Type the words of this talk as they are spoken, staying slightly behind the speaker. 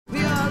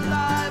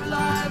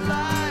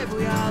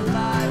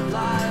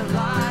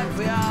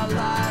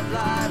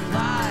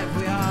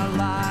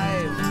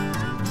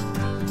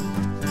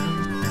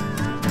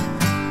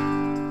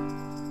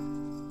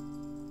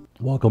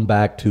Welcome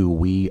back to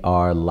We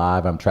Are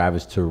Live. I'm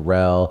Travis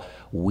Terrell.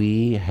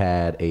 We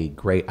had a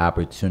great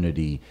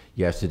opportunity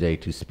yesterday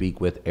to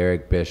speak with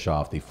Eric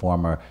Bischoff, the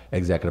former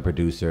executive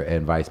producer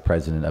and vice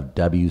president of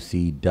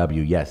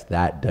WCW. Yes,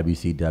 that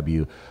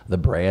WCW, the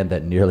brand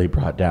that nearly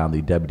brought down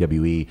the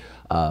WWE.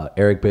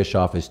 Eric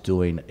Bischoff is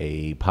doing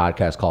a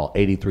podcast called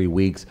 83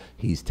 Weeks.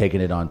 He's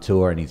taking it on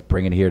tour and he's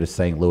bringing it here to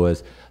St.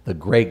 Louis. The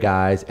great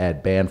guys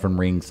at Band from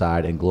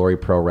Ringside and Glory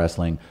Pro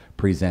Wrestling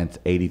presents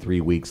 83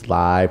 Weeks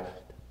live.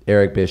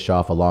 Eric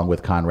Bischoff, along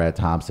with Conrad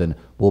Thompson,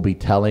 will be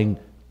telling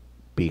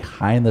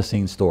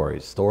behind-the-scenes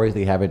stories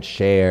they haven't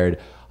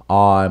shared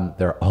on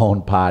their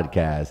own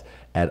podcast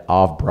at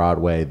Off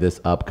Broadway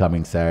this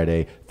upcoming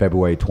Saturday,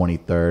 February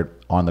 23rd,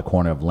 on the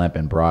corner of Lemp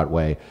and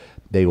Broadway.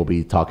 They will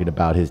be talking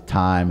about his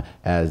time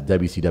as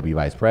WCW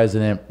Vice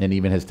President and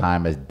even his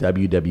time as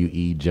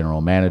WWE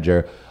General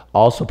Manager.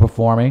 Also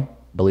performing,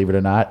 believe it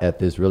or not, at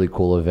this really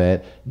cool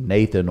event,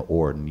 Nathan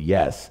Orton.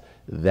 Yes,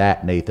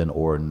 that Nathan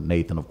Orton.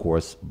 Nathan, of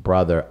course,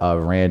 brother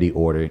of Randy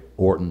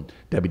Orton,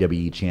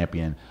 WWE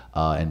champion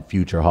and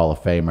future Hall of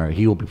Famer.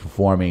 He will be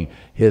performing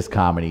his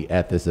comedy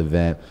at this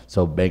event.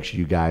 So make sure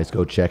you guys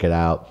go check it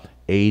out.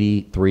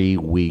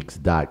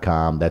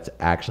 83weeks.com. That's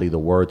actually the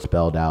word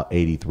spelled out,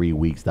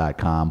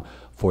 83weeks.com.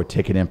 For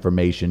ticket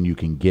information, you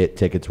can get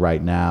tickets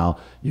right now.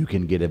 You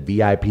can get a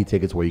VIP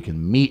tickets where you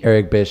can meet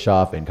Eric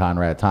Bischoff and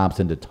Conrad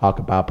Thompson to talk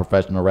about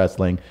professional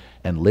wrestling.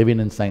 And living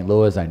in St.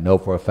 Louis, I know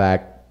for a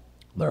fact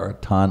there are a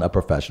ton of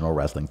professional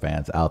wrestling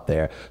fans out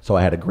there. So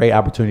I had a great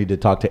opportunity to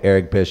talk to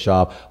Eric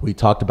Bischoff. We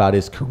talked about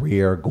his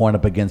career, going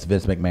up against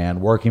Vince McMahon,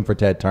 working for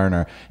Ted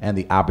Turner, and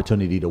the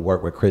opportunity to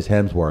work with Chris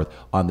Hemsworth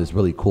on this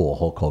really cool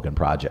Hulk Hogan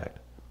project.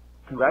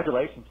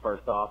 Congratulations,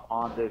 first off,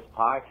 on this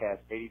podcast,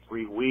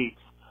 83 Weeks.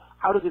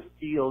 How does it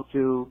feel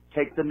to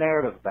take the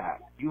narrative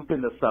back? You've been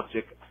the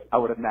subject, I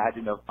would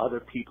imagine, of other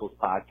people's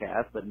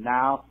podcasts, but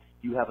now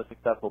you have a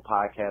successful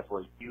podcast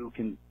where you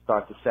can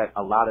start to set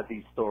a lot of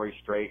these stories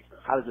straight.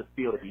 How does it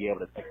feel to be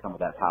able to take some of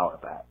that power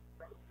back?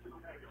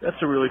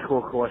 That's a really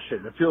cool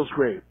question. It feels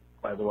great,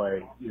 by the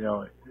way. You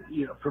know,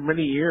 for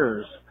many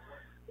years,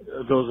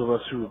 those of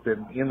us who have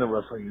been in the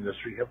wrestling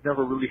industry have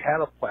never really had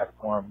a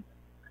platform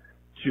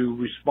to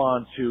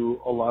respond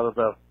to a lot of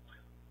the,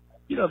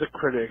 the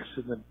critics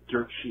and the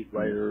dirt sheet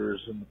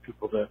writers and the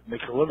people that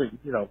make a living,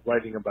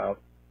 writing about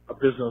a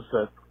business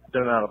that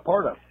they're not a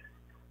part of.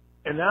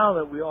 And now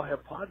that we all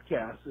have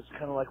podcasts, it's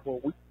kind of like, well,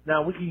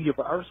 now we can give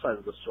our side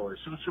of the story.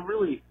 So it's a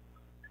really,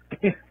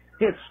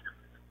 it's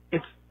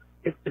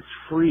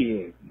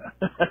freeing.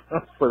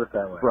 Let's put it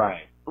that way.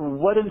 Right.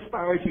 What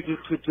inspired you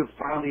to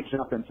finally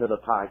jump into the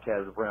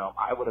podcast realm?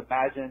 I would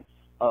imagine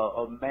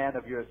a man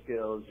of your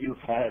skills, you've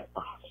had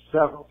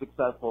several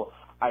successful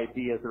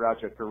ideas throughout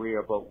your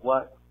career, but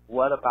what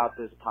about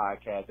this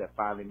podcast that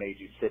finally made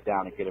you sit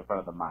down and get in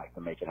front of the mic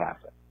to make it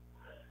happen?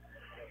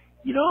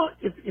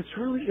 It's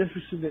really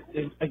interesting.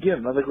 And again,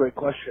 another great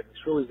question.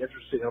 It's really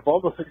interesting. Of all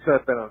the things that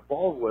I've been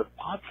involved with,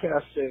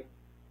 podcasting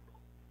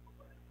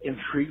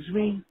intrigues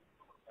me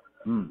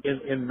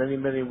in many,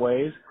 many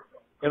ways.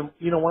 And,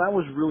 when I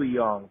was really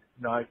young,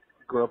 I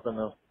grew up in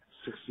the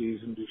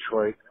 60s in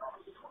Detroit.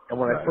 And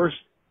when I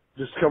first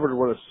discovered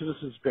what a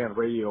citizens band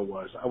radio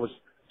was, I was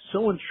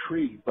so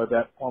intrigued by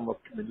that form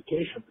of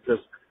communication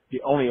because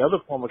the only other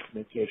form of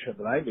communication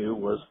that I knew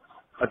was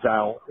a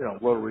dial,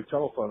 rotary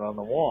telephone on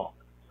the wall.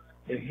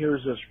 And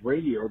here's this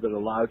radio that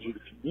allowed you to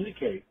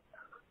communicate,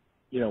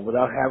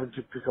 without having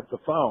to pick up the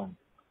phone.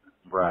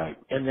 Right.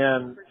 And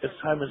then as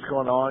time has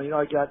gone on,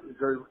 I got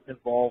very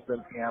involved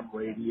in ham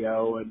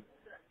radio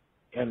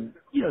and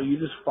you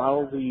just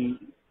follow the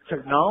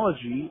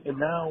technology. And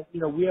now,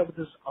 we have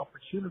this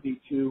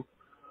opportunity to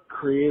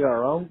create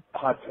our own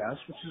podcast,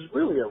 which is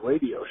really a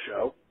radio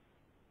show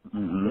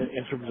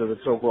in terms of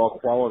its overall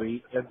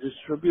quality, and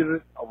distribute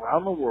it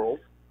around the world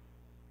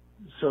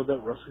so that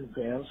wrestling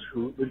fans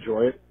who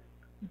enjoy it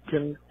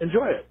can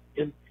enjoy it.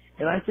 And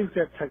I think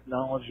that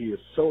technology is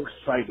so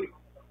exciting.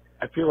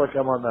 I feel like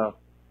I'm in the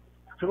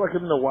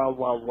wild,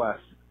 wild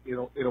west, in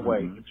a way,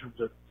 in terms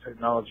of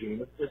technology.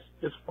 And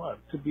it's fun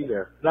to be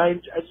there. And I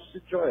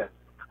just enjoy it.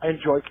 I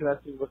enjoy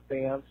connecting with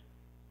fans.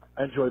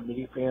 I enjoy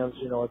meeting fans,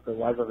 at the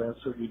live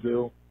events that we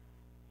do.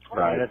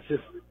 Right. And it's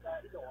just,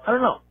 I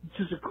don't know, it's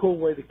just a cool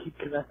way to keep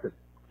connected.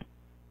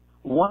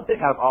 One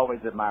thing I've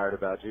always admired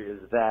about you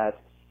is that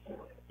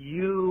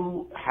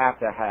you have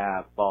to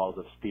have balls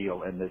of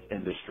steel in this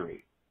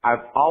industry.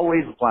 I've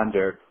always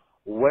wondered,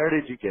 where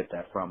did you get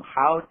that from?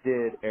 How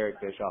did Eric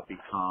Bischoff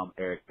become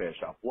Eric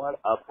Bischoff? What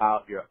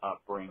about your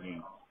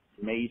upbringing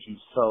made you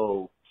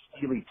so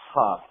steely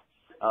tough?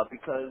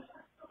 Because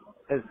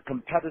as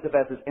competitive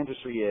as this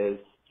industry is,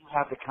 you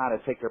have to kind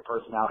of take your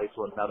personality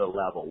to another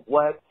level.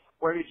 Where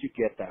did you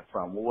get that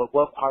from?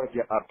 What part of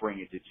your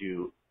upbringing did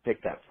you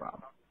pick that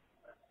from?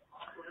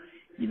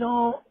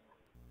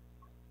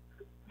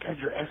 God,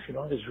 you're asking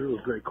all these really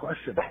great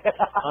questions.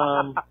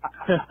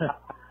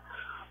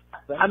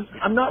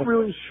 I'm not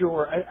really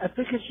sure. I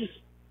think it's just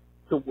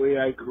the way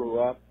I grew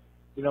up.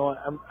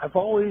 I've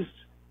always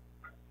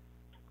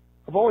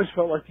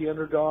felt like the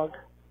underdog.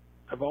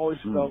 I've always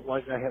felt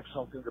like I have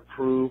something to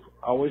prove.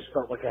 I always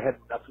felt like I had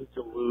nothing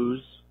to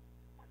lose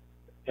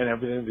and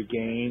everything to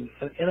gain.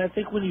 And I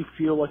think when you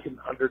feel like an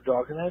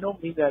underdog, and I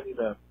don't mean that in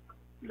a,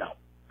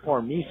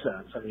 for me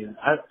sense. I mean,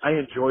 I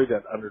enjoy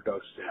that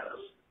underdog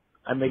status.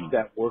 I make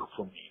that work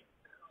for me.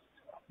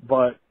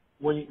 But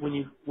when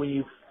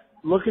you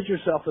look at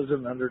yourself as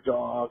an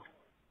underdog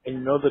and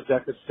you know the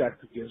deck is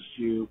stacked against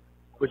you,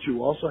 but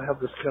you also have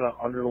this kind of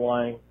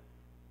underlying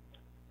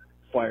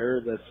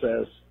fire that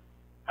says,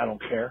 I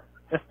don't care.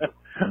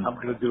 I'm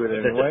going to do it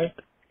anyway.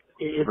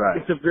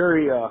 It's a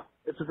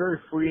very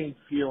freeing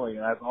feeling,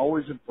 and I've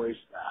always embraced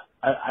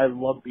that. I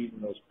love being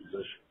in those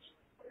positions.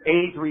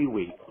 83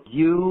 weeks.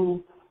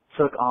 You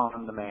took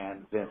on the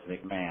man, Vince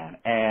McMahon,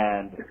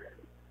 and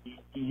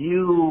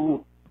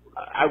you,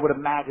 I would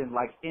imagine,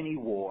 like any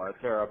war,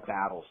 there are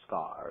battle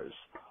scars.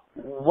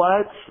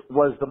 What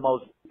was the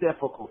most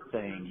difficult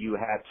thing you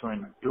had to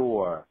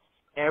endure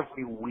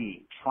every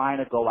week trying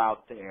to go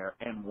out there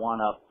and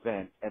one-up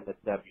Vince and the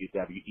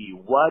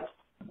WWE? What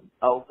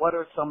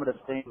are some of the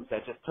things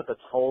that just took a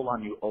toll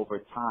on you over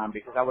time?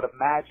 Because I would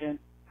imagine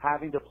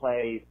having to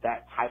play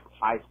that type of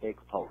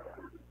high-stakes poker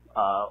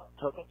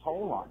took a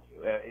toll on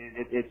you.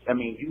 I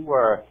mean, you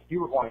were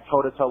going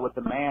toe-to-toe with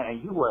the man,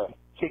 and you were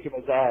kicking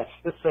his ass,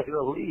 to say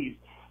the least.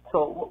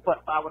 So,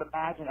 but I would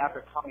imagine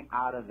after coming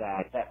out of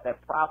that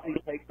probably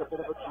takes a bit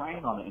of a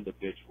drain on the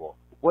individual.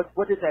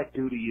 What did that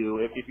do to you,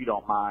 if you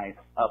don't mind,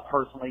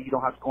 personally? You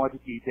don't have to go into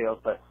details,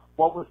 but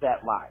what was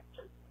that like?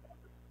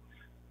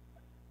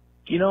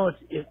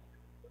 It's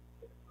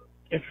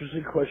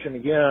interesting question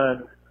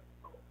again.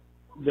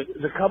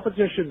 The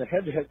competition, the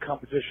head-to-head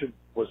competition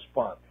was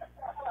fun.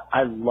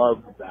 I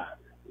loved that.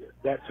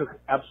 That took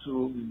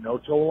absolutely no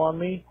toll on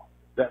me.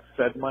 That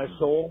fed my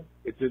soul.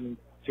 It didn't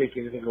take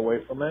anything away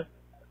from it.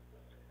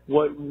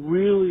 What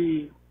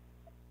really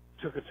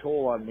took a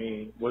toll on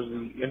me was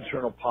the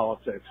internal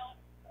politics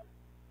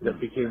that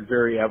became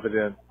very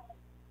evident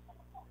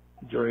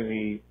during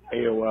the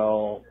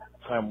AOL,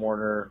 Time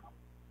Warner,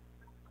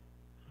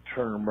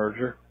 Turner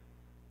merger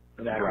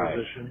and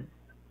acquisition.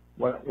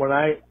 Right. When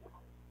I,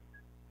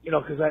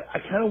 because I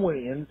kind of went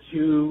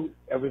into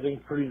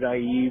everything pretty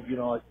naive,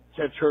 like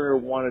Ted Turner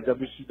wanted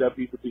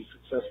WCW to be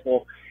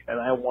successful, and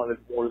I wanted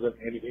more than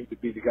anything to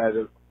be the guy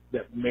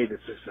that made it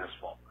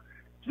successful.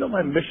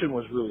 My mission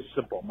was really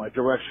simple. My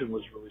direction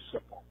was really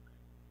simple.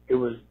 It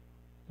was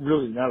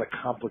really not a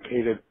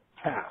complicated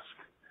task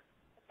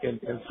in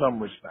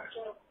some respects.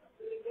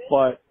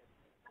 But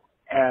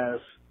as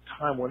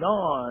time went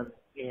on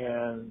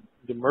and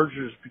the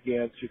mergers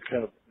began to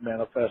kind of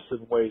manifest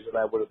in ways that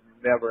I would have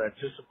never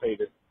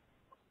anticipated,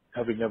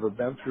 having never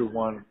been through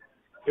one,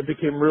 it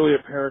became really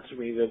apparent to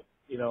me that,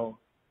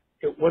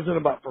 it wasn't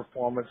about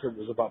performance, it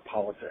was about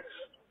politics.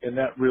 And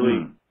that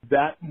really,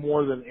 that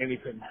more than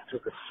anything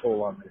took a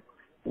toll on me.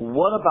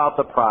 What about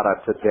the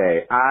product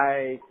today?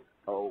 I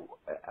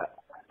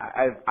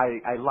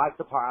like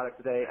the product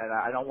today, and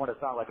I don't want to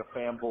sound like a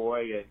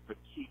fanboy and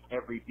critique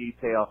every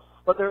detail,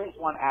 but there is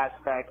one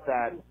aspect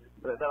that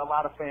a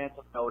lot of fans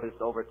have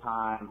noticed over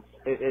time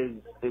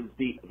is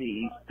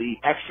the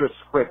extra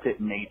scripted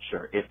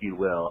nature, if you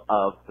will,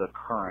 of the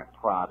current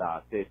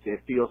product.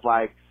 It feels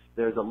like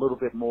there's a little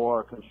bit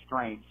more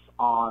constraints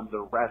on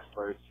the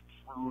wrestlers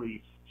to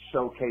truly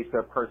showcase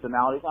their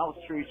personalities. I was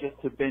curious just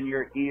to bend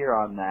your ear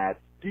on that.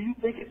 Do you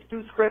think it's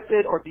too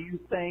scripted, or do you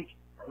think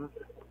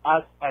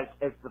us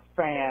as the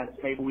fans,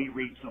 maybe we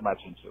read too much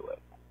into it?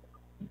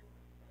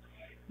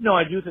 No,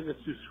 I do think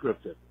it's too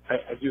scripted.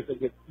 I do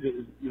think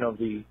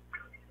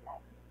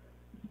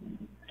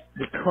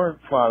the current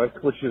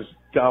product, which is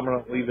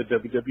dominantly the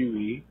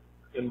WWE,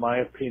 in my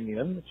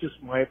opinion, it's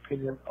just my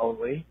opinion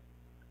only,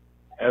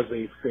 as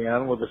a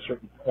fan with a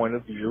certain point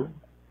of view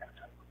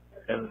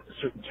and a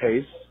certain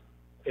taste,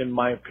 in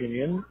my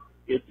opinion,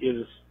 it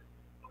is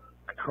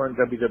a current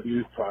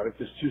WWE product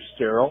is too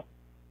sterile,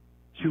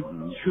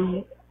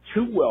 too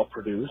well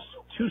produced,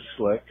 too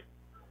slick,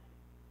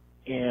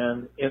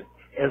 and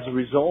as a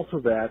result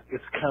of that,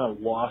 it's kind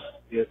of lost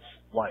its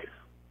life.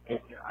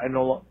 I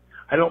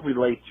don't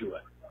relate to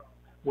it.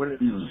 When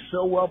it's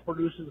so well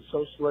produced and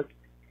so slick,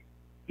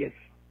 it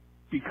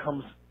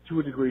becomes, to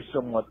a degree,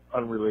 somewhat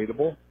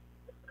unrelatable.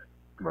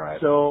 Right.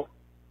 So,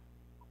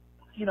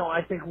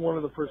 I think one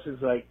of the first things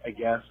I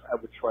guess I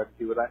would try to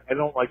do, and I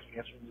don't like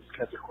answering these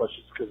kinds of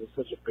questions because it's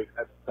such a big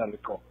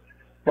hypothetical.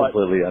 But,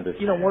 completely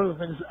understand. One of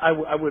the things I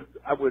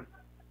would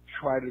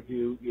try to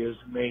do is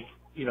make,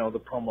 the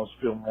promos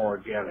feel more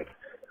organic.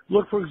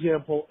 Look, for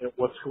example, at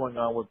what's going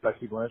on with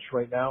Becky Lynch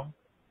right now.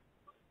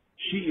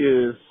 She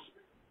is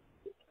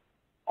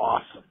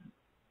awesome.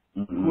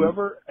 Mm-hmm.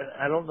 Whoever, and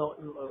I don't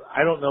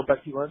know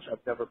Becky Lynch.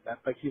 I've never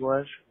met Becky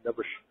Lynch. I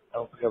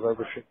don't think I've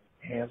ever shaken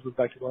hands with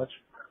Becky Lynch.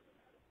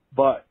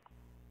 But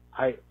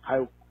I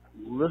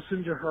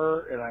listen to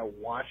her and I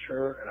watch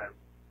her and I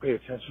pay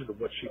attention to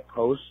what she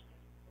posts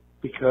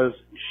because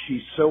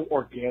she's so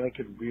organic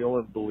and real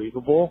and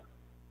believable.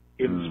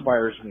 It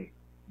inspires me.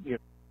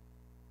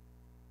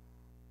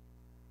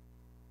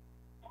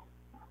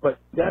 But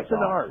that's an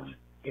art.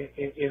 and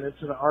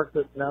it's an art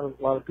that not a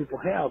lot of people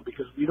have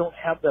because we don't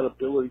have that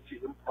ability to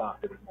improv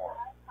anymore.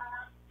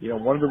 You know,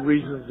 one of the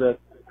reasons that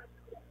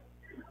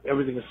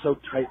everything is so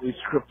tightly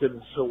scripted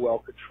and so well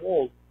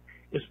controlled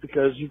is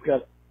because you've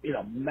got, you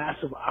know,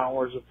 massive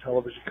hours of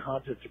television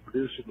content to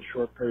produce in a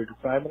short period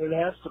of time, and it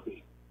has to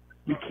be.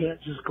 You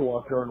can't just go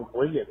out there and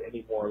wing it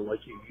anymore like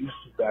you used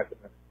to back in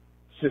the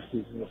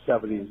 60s and the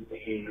 70s and the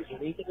 80s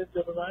and even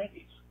into the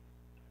 90s.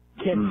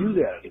 You can't do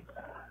that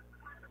anymore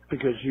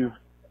because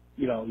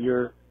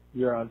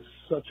you're on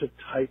such a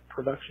tight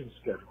production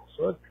schedule.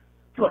 So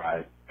look,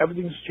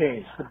 everything's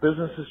changed. The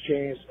business has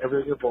changed.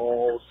 Everything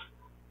evolves.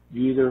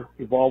 You either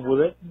evolve with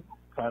it and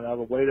find out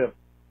a way to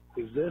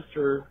exist,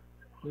 or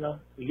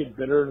you get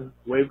bitter and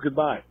wave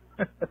goodbye.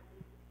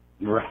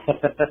 Right.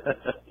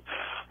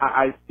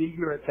 I see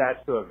you're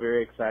attached to a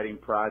very exciting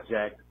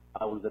project.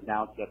 It was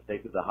announced yesterday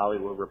to the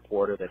Hollywood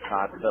Reporter that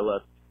Todd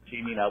Phillips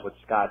teaming up with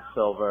Scott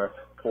Silver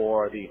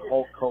for the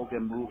Hulk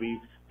Hogan movie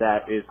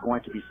that is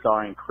going to be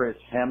starring Chris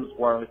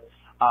Hemsworth.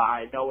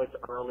 I know it's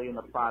early in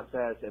the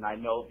process, and I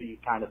know these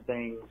kind of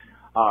things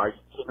are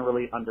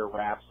generally under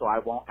wraps, so I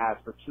won't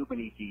ask for too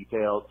many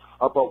details.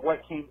 But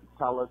what can you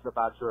tell us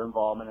about your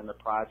involvement in the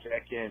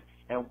project,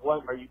 and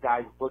what are you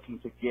guys looking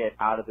to get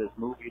out of this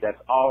movie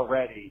that's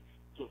already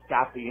just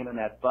got the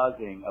internet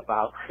buzzing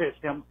about Chris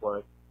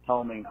Hemsworth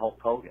helming Hulk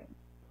Hogan?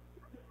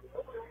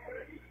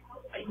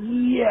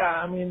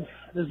 Yeah, I mean,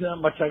 there's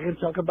not much I can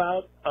talk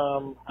about.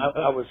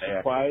 I was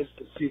surprised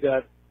to see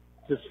that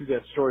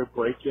story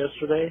break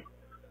yesterday.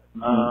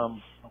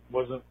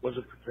 Wasn't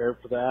prepared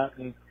for that,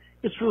 and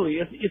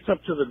it's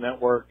up to the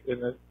network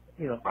and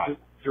the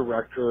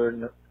director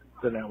and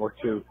the network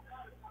to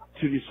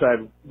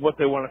decide what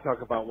they want to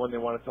talk about when they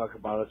want to talk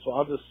about it. So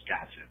I'll just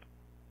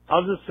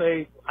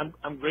say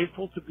I'm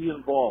grateful to be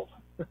involved.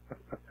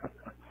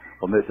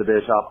 Well, Mr.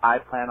 Bischoff, I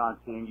plan on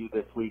seeing you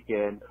this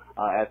weekend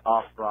at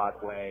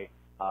Off-Broadway.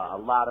 A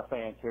lot of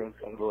fans here in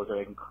St. Louis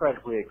are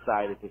incredibly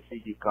excited to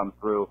see you come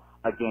through.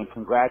 Again,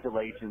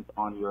 congratulations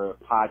on your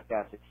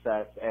podcast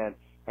success. And,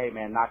 hey,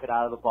 man, knock it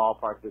out of the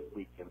ballpark this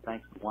weekend.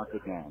 Thank you once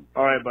again.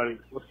 All right, buddy.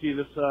 We'll see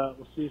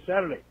you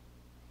Saturday.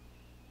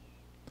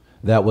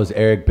 That was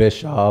Eric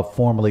Bischoff,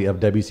 formerly of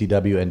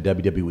WCW and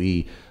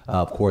WWE.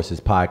 Of course, his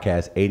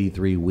podcast,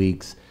 83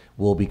 Weeks,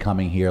 will be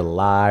coming here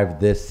live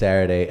this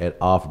Saturday at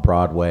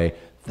Off-Broadway.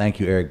 Thank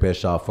you, Eric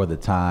Bischoff, for the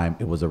time.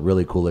 It was a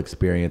really cool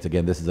experience.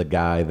 Again, this is a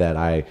guy that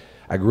I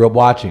grew up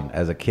watching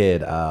as a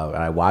kid.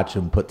 I watched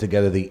him put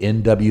together the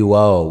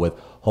NWO with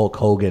Hulk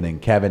Hogan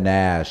and Kevin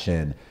Nash,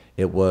 and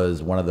it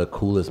was one of the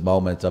coolest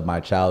moments of my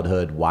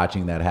childhood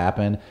watching that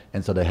happen.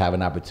 And so to have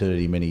an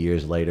opportunity many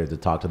years later to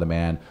talk to the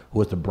man who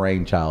was the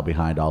brainchild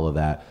behind all of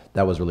that,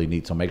 that was really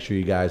neat. So make sure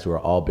you guys who are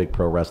all big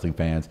pro wrestling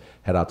fans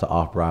head out to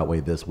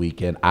Off-Broadway this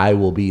weekend. I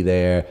will be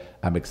there.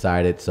 I'm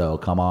excited. So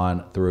come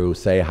on through,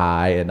 say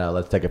hi, and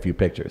let's take a few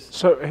pictures.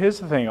 So here's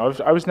the thing.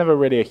 I was never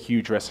really a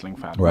huge wrestling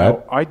fan. Right.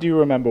 Now, I do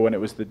remember when it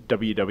was the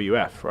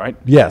WWF, right?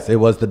 Yes, it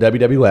was the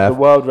WWF. The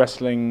World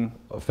Wrestling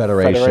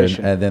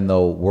Federation. And then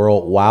the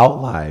World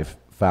Wildlife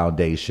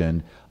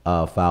Foundation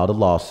filed a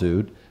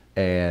lawsuit,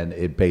 and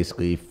it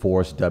basically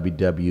forced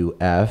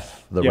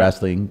WWF, the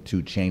wrestling,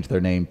 to change their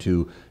name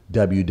to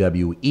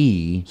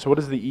WWE. So what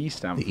does the E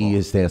stand for? The E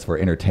stands for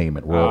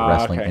entertainment, World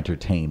Wrestling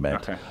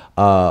Entertainment. Okay.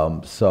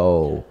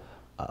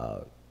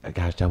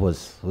 Gosh, that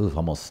was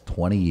almost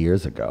 20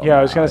 years ago. Yeah,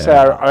 I was going to say,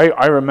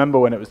 I remember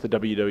when it was the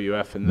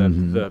WWF and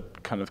then the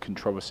kind of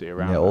controversy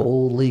around Yeah, that.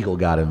 old legal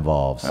got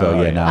involved.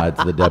 So, now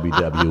it's the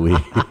WWE.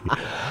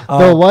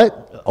 The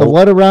what? The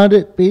what around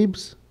it,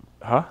 Beebs?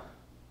 Huh?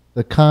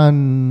 The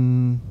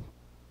contrava?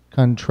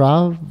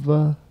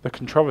 The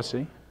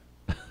controversy?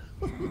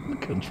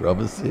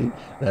 Controversy?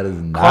 That is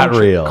not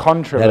real.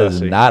 Controversy. That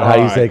is not how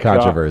you say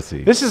controversy.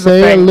 God. This is Say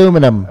the thing.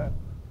 aluminum.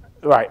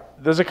 Right.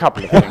 There's a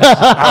couple of things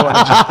I want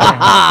to just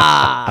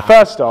bring.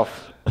 First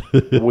off,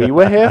 we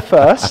were here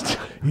first.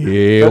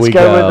 Let's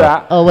go with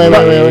that. Oh, wait.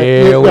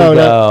 Here we go.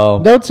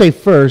 No, don't say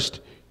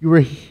first. You were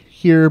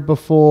here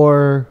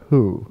before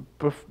who?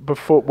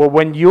 Before,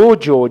 when your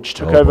George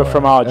took over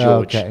from our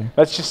George. Okay.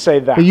 Let's just say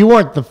that. But you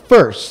weren't the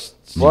first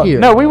here.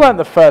 No, we weren't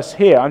the first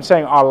here. I'm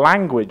saying our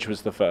language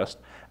was the first.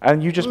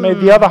 And you just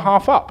made the other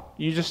half up.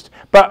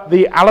 But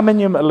the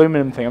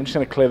aluminum thing, I'm just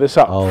going to clear this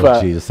up.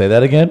 Oh, Jesus. Say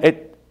that again?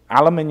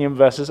 Aluminium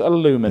versus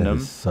aluminum.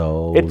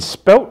 So It's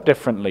spelt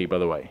differently, by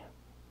the way.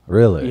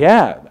 Really?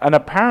 Yeah, and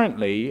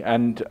apparently,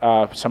 and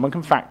someone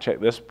can fact check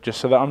this, just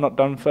so that I'm not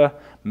done for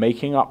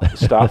making up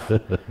stuff,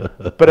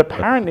 but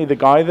apparently the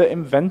guy that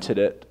invented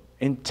it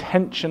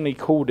intentionally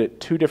called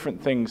it two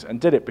different things and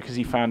did it because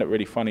he found it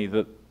really funny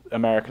that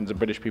Americans and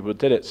British people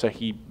did it, so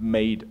he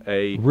made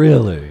a...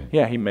 Really?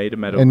 Yeah, he made a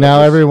medal. And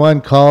now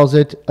everyone calls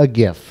it a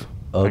GIF.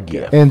 A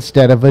GIF.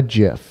 Instead of a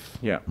GIF.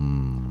 Yeah.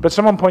 But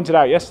someone pointed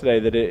out yesterday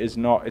that it is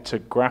not, it's a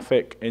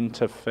graphic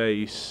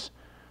interface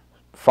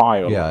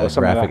file. Yeah, or a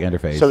something graphic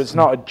like that. interface. So it's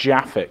not a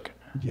Jaffic.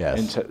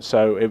 Yes.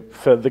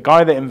 For the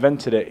guy that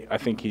invented it, I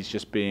think he's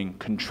just being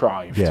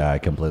contrived. Yeah, I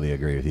completely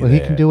agree with you. Well, he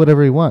can do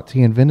whatever he wants.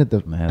 He invented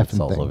the Man, that's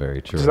effing also thing.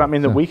 very true. Does that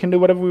mean that we can do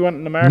whatever we want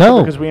in America No.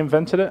 because we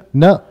invented it?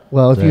 No.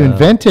 Well, if you Yeah.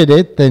 invented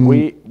it, then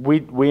We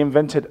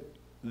invented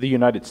the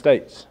United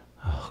States.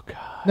 Oh God.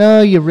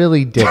 no, you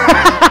really didn't.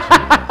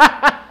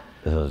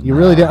 You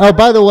really did. didn't. Oh,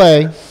 by the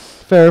way,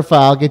 fair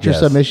file. Get your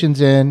Yes.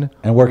 submissions in.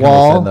 And where can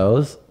I send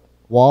those?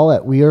 WAL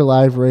at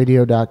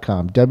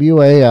weareliveradio.com.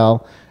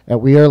 WAL at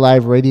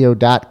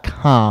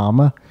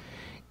weareliveradio.com.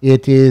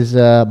 It is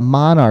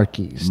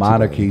Monarchies.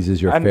 Monarchies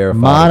is your fair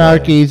file.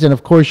 Monarchies. And,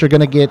 of course, you're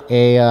going to get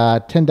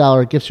a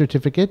 $10 gift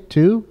certificate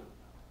to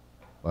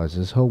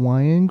Buzz's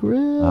Hawaiian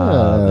Grill.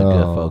 The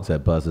good folks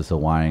at Buzz's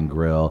Hawaiian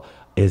Grill.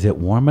 Is it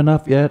warm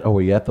enough yet? Are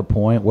we at the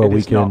point where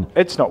we can...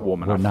 It's not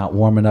warm We're enough. not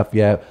warm enough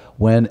yet.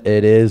 When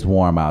it is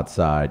warm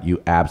outside,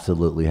 you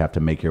absolutely have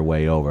to make your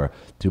way over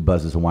to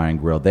Buzz's Hawaiian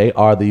Grill. They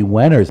are the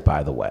winners,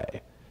 by the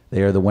way.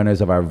 They are the winners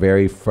of our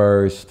very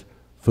first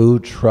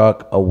Food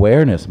Truck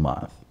Awareness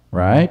Month,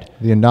 right?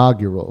 The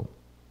inaugural.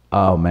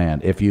 Oh,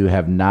 man. If you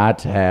have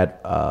not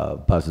had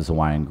Buzz's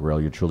Hawaiian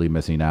Grill, you're truly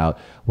missing out.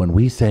 When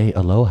we say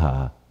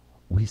aloha,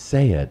 we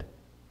say it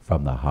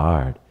from the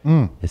heart.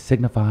 It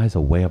signifies a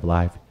way of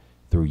life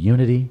through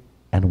unity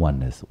and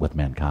oneness with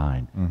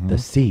mankind. The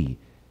sea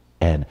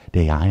and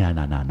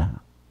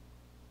de'ainanana.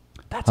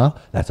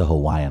 That's a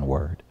Hawaiian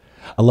word.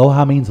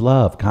 Aloha means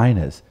love,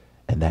 kindness,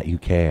 and that you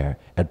care.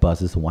 At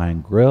Buzz's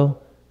Hawaiian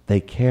Grill, they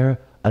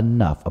care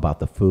enough about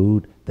the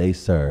food they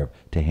serve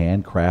to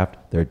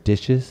handcraft their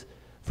dishes.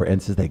 For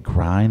instance, they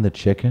grind the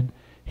chicken,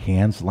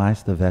 hand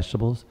slice the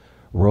vegetables,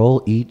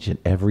 roll each and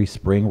every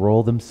spring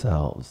roll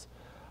themselves.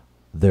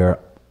 Their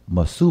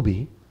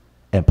masubi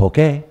and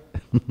poke,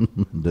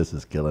 this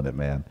is killing it,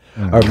 man,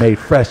 are made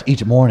fresh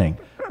each morning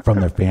from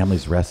their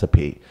family's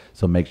recipe.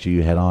 So make sure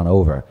you head on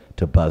over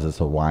to Buzz's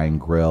Hawaiian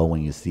Grill.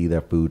 When you see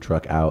their food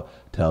truck out,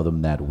 tell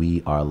them that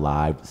We Are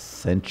Live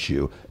sent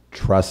you.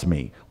 Trust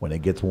me, when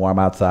it gets warm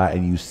outside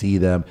and you see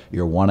them,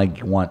 you're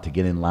want to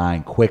get in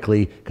line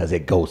quickly because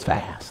it goes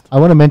fast. I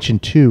want to mention,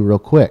 too, real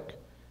quick,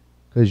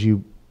 because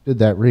you did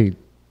that read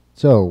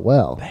so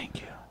well.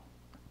 Thank you.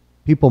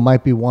 People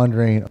might be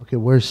wondering, okay,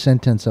 where's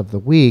Sentence of the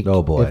Week?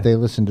 Oh, boy. If they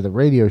listen to the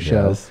radio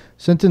show. Yes.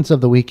 Sentence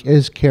of the Week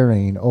is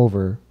carrying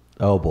over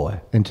Oh,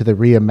 boy. into the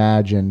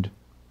reimagined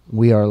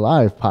We Are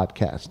Live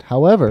podcast.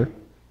 However,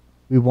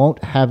 we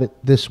won't have it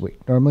this week.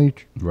 Normally,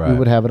 we Right.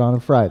 would have it on a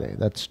Friday.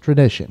 That's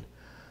tradition.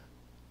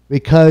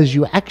 Because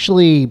you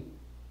actually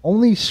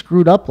only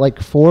screwed up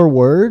like 4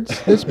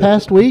 words this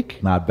past week.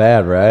 Not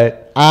bad, right?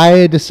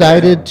 I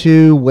decided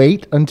to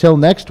wait until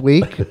next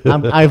week.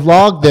 I've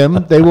logged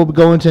them. They will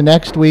go into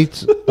next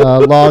week's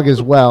log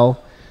as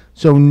well.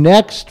 So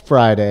next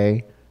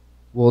Friday,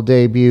 we'll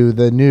debut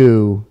the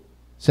new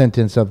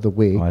Sentence of the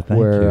Week. Oh, thank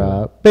where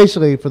you.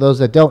 basically, for those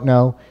that don't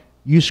know,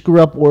 you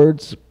screw up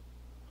words.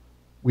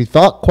 We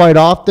thought quite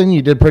often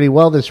you did pretty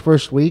well this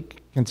first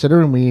week,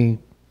 considering we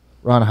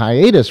were on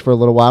hiatus for a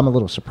little while. I'm a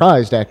little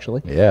surprised,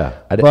 actually. Yeah.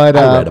 I But,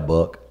 I read a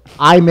book.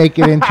 I make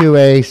it into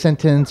a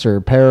sentence or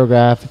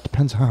paragraph. It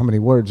depends on how many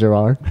words there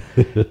are.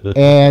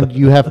 And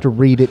you have to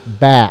read it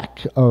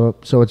back.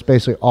 So it's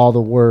basically all the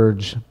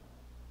words.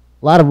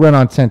 A lot of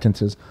run-on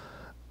sentences.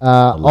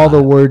 All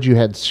the words you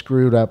had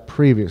screwed up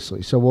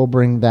previously. So we'll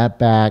bring that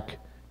back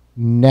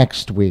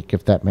next week,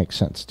 if that makes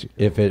sense to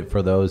you.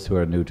 For those who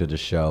are new to the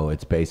show,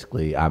 it's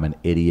basically I'm an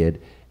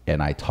idiot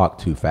and I talk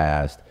too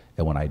fast.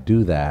 And when I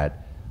do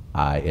that,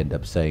 I end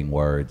up saying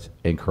words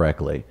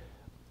incorrectly.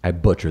 I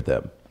butcher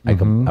them.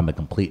 I'm a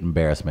complete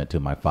embarrassment to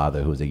my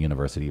father, who's a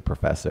university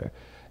professor.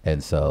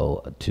 And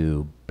so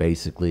to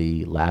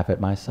basically laugh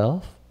at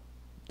myself,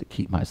 to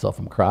keep myself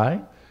from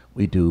crying,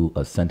 we do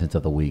a sentence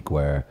of the week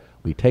where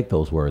we take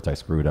those words I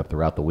screwed up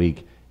throughout the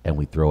week and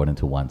we throw it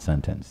into one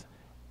sentence.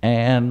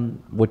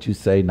 And what you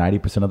say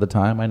 90% of the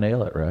time, I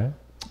nail it, right?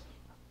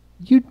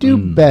 You do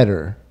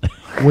better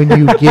when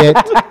you get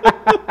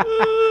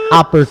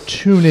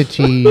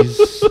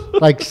opportunities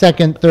like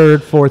second,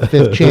 third, fourth,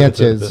 fifth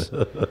chances.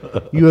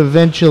 You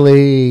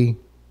eventually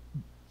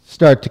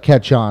start to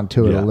catch on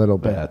to it a little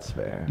bit. That's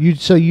fair.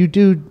 So you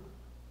do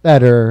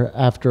better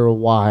after a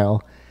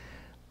while.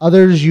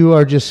 Others you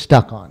are just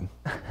stuck on.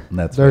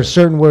 That's There are fair.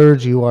 certain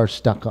words you are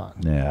stuck on.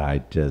 Yeah, I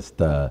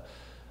just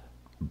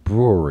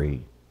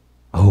brewery.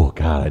 Oh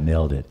God, I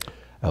nailed it.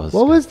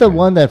 What was the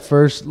one that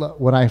first,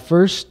 when I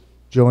first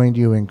joined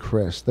you and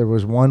Chris, there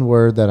was one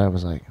word that I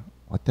was like,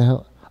 what the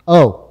hell?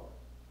 Oh,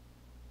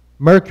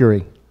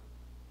 Mercury.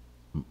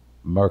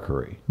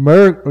 Mercury?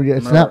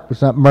 It's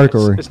not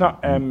Mercury. It's not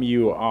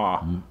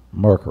M-U-R.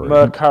 Mercury.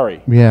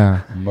 Mercury.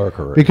 Yeah.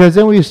 Mercury. Because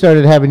then we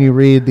started having you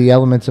read the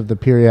elements of the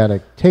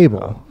periodic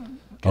table.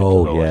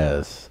 Oh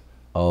yes.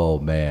 Oh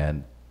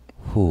man.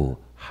 Who?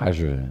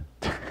 Hydrogen.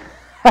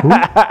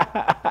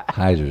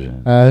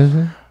 Hydrogen.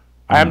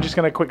 I am just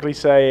going to quickly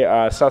say,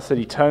 South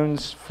City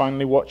Tones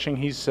finally watching.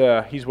 He's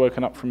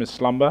woken up from his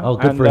slumber. Oh,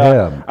 good for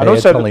him. And Hey,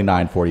 also it's only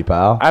 9:40,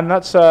 pal. And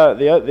that's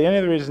the only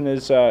other reason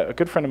is a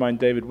good friend of mine,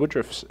 David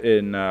Woodruff's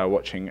in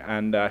watching,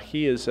 and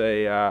he is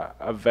a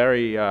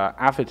very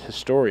avid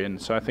historian.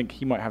 So I think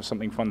he might have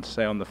something fun to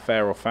say on the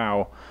fair or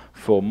foul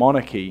for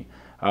monarchy.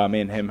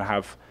 Me and him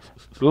have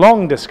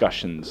long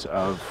discussions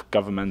of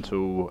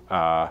governmental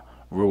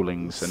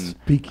rulings and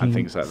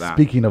things like that.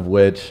 Speaking of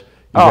which,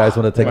 you guys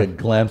want to take a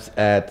glimpse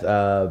at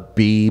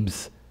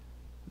Beeb's?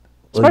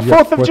 It's my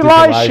 4th of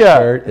July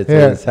shirt. It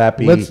says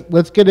happy.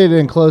 Let's get it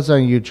in close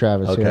on you,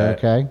 Travis. Here,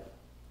 okay.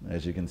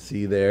 As you can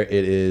see there, it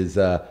is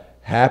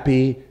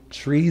Happy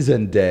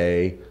Treason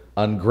Day,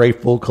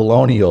 Ungrateful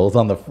Colonials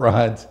on the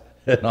front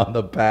and on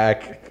the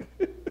back.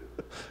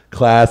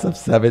 Class of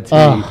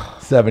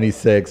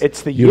 1776.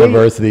 It's the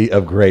University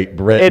of Great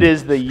Britain. It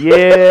is the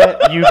year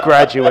you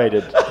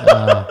graduated.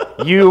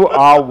 You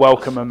are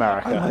welcome,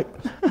 America.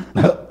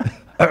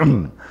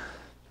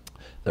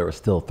 There were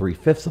still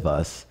 3/5 of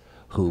us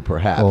who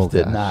perhaps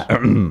did not.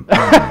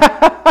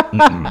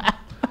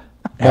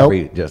 Nope.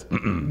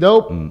 Nope.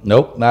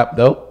 Nope. Not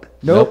nope.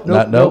 Nope.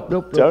 Nope.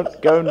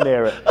 Don't go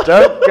near it.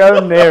 Don't go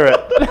near it.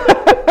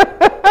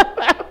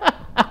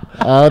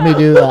 Let me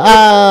do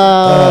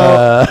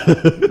that.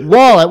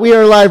 Wall at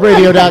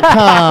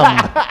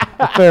weareliveradio.com.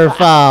 Fair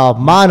foul.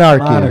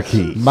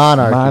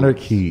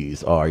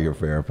 Monarchies are your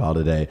fair foul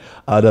today.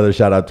 Another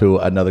shout out to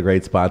another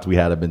great sponsor. We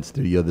had him in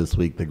studio this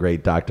week, the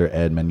great Dr.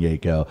 Ed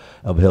Manieko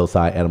of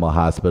Hillside Animal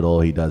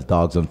Hospital. He does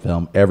Dogs on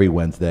Film every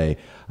Wednesday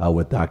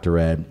with Dr.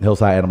 Ed.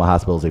 Hillside Animal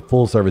Hospital is a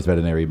full-service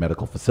veterinary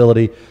medical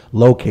facility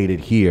located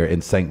here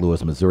in St.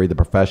 Louis, Missouri. The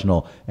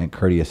professional and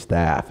courteous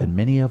staff, and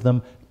many of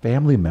them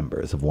family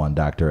members of one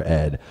Dr.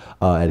 Ed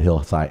at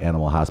Hillside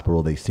Animal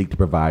Hospital. They seek to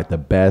provide the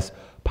best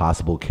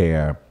possible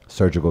care,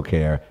 surgical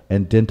care,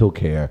 and dental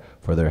care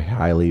for their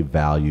highly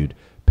valued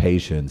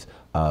patients.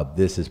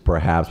 This is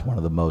perhaps one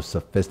of the most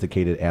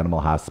sophisticated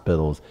animal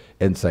hospitals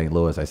in St.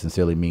 Louis. I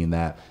sincerely mean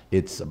that.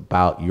 It's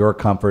about your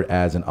comfort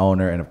as an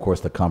owner and, of course,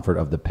 the comfort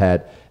of the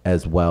pet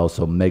as well.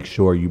 So make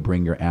sure you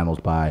bring your animals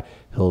by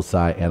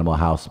Hillside Animal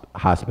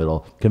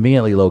Hospital,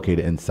 conveniently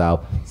located in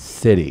South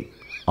City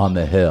on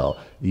the Hill.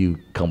 You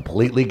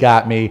completely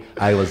got me.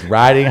 I was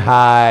riding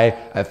high.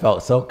 I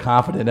felt so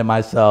confident in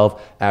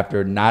myself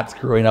after not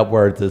screwing up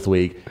words this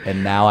week,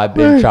 and now I've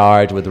been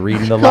charged with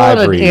reading the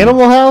library. An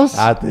animal house?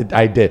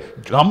 I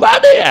did. Come by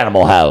the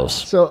animal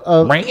house.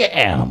 So bring your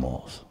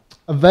animals.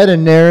 A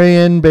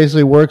veterinarian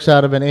basically works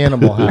out of an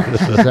animal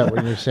house. Is that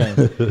what you're saying?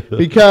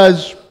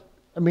 Because,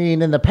 I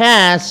mean, in the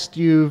past,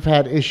 you've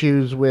had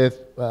issues with,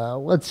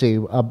 let's see,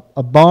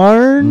 a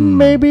barn,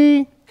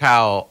 maybe?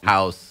 Cow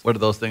house. What are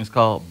those things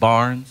called?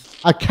 Barns?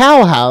 A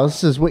cow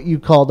house is what you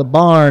called a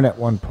barn at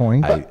one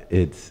point. Travis,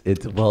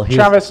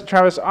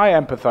 I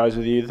empathize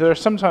with you. There are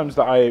sometimes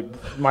that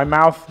my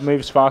mouth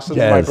moves faster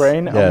than my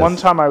brain. Yes. And one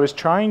time I was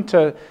trying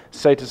to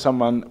say to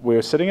someone, we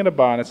were sitting at a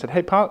bar, and I said,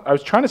 hey, I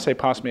was trying to say,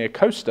 pass me a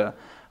coaster.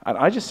 And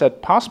I just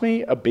said, pass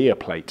me a beer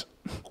plate.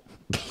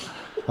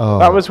 Oh.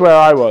 That was where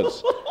I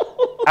was.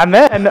 And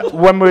then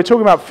when we were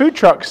talking about food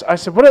trucks, I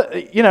said,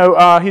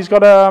 he's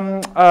got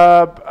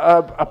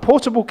a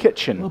portable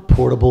kitchen. A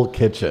portable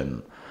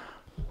kitchen.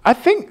 I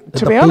think,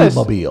 to be honest,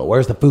 foodmobile.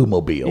 Where's the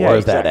foodmobile? Yeah,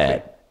 Where's exactly. that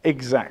at?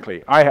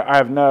 Exactly. I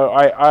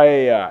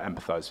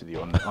empathize with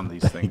you on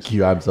these things. Thank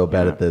you. I'm so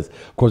bad at this.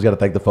 Of course, we got to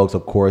thank the folks,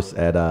 of course,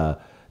 at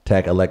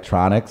Tech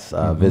Electronics.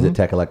 Visit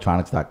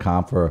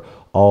techelectronics.com for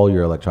all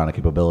your electronic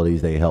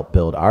capabilities. They help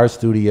build our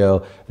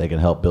studio. They can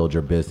help build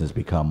your business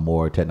become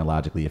more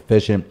technologically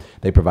efficient.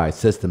 They provide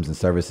systems and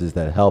services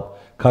that help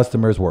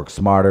customers work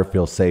smarter,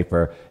 feel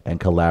safer, and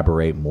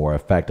collaborate more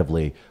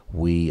effectively.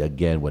 We,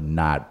 again, would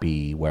not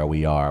be where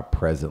we are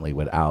presently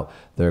without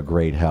their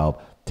great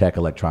help. Tech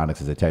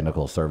Electronics is a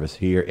technical service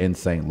here in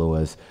St.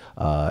 Louis,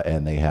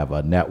 and they have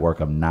a network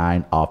of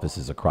 9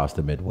 offices across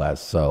the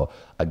Midwest. So,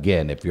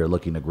 again, if you're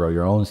looking to grow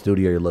your own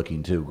studio, you're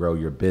looking to grow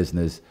your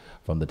business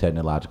from the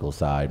technological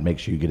side, make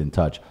sure you get in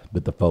touch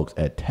with the folks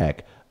at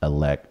Tech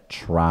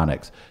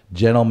Electronics.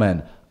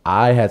 Gentlemen,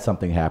 I had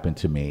something happen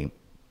to me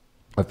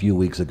a few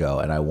weeks ago,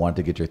 and I want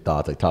to get your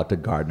thoughts. I talked to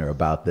Gardner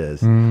about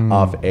this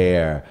off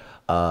air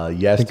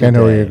yesterday. I think I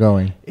know where you're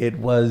going. It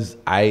was,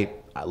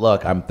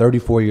 look, I'm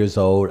 34 years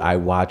old. I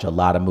watch a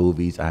lot of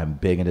movies. I'm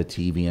big into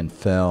TV and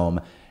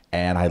film,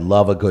 and I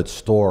love a good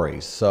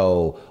story.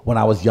 So when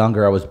I was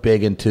younger, I was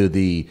big into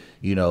the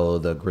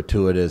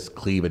gratuitous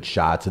cleavage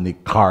shots and the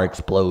car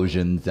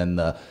explosions and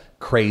the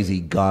crazy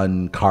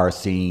gun car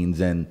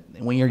scenes. And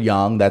when you're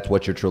young, that's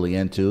what you're truly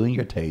into, and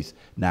your tastes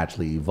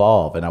naturally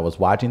evolve. And I was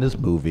watching this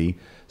movie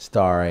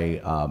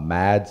starring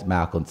Mads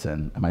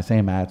Mikkelsen. Am I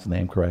saying Mads'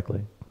 name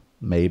correctly?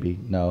 Maybe.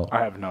 No.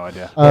 I have no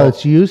idea.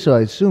 It's you, so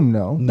I assume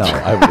no. No.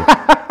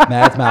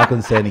 Mads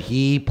Mikkelsen,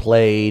 he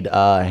played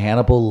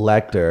Hannibal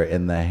Lecter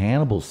in the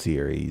Hannibal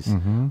series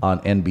on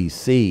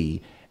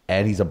NBC,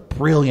 and he's a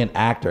brilliant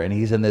actor, and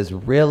he's in this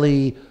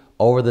really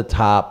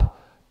over-the-top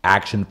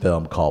action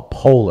film called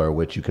Polar,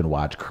 which you can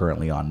watch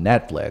currently on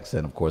Netflix.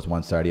 And of course,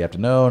 one Saturday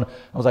afternoon,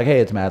 I was like, hey,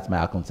 it's Matt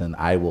Malcolmson.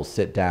 I will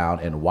sit down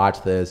and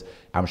watch this.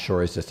 I'm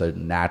sure it's just a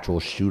natural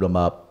shoot 'em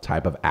up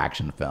type of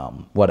action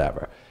film,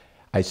 whatever.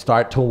 I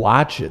start to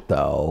watch it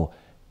though,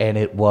 and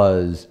it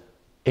was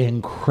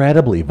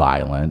incredibly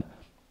violent.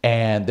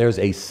 And there's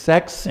a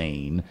sex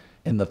scene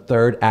in the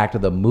third act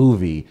of the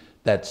movie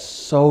that's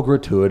so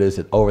gratuitous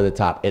and over the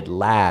top. It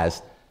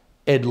lasts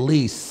at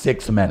least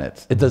 6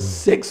 minutes. It's a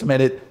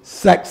 6-minute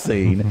sex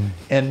scene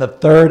in the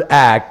third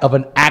act of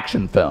an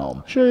action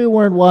film. Sure you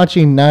weren't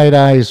watching Night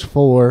Eyes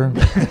 4.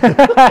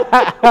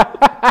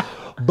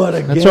 But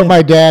again, That's what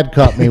my dad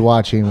caught me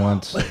watching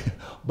once.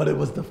 but it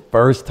was the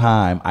first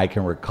time I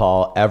can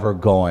recall ever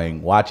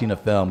watching a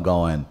film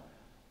going,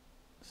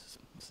 this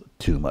is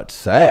too much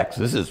sex.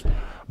 This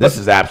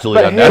is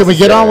absolutely unnecessary. Can we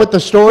get on with the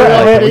story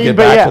Can we already? get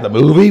back to the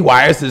movie?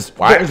 Why is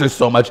there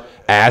so much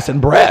ass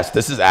and breast?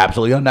 This is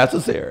absolutely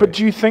unnecessary. But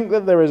do you think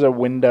that there is a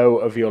window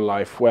of your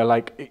life where,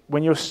 like,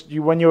 when you're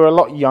a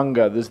lot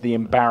younger, there's the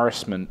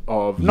embarrassment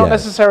of not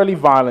necessarily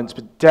violence,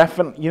 but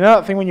definitely, you know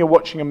that thing when you're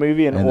watching a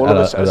movie and all of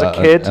us as a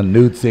kid, a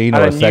nude scene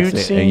or a sex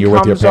scene, and you're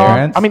with your comes on.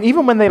 parents. I mean,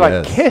 even when they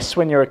like kiss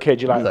when you're a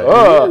kid, you're like,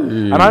 oh.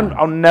 And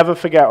I'll never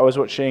forget. I was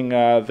watching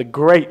the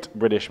great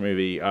British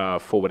movie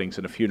Four Weddings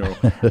and a Funeral,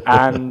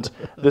 and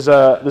there's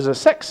a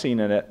sex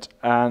scene in it,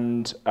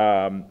 and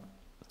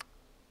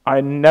I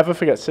never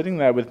forget sitting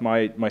there with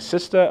my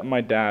sister and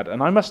my dad,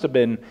 and I must have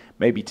been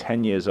maybe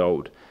 10 years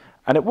old.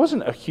 And it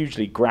wasn't a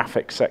hugely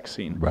graphic sex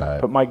scene. Right.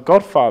 But my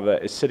godfather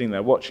is sitting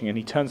there watching, and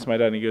he turns to my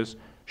dad and he goes,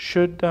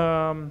 should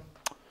the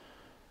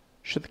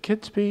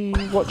kids be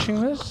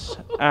watching this?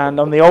 And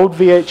on the old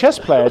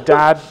VHS player,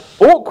 Dad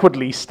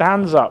awkwardly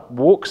stands up,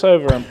 walks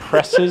over and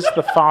presses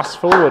the fast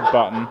forward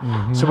button.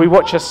 Mm-hmm. So we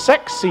watch a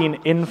sex scene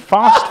in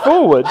fast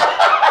forward,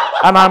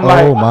 and I'm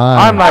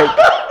like,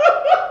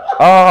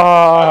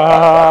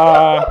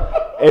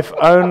 if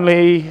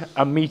only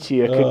a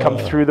meteor could come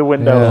through the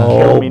window and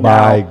kill me now.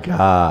 Oh my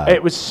God.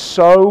 It was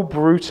so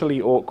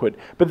brutally awkward.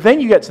 But then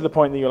you get to the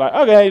point that you're like,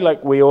 okay,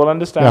 like we all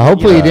understand. Yeah,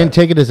 hopefully you didn't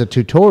take it as a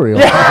tutorial.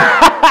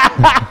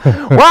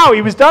 Wow,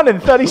 he was done in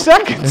 30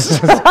 seconds.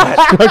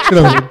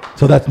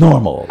 So that's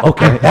normal.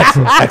 Okay,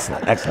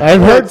 excellent.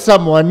 I've heard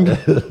someone.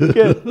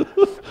 Good.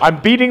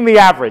 I'm beating the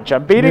average. The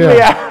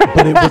average.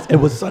 But it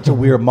was such a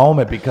weird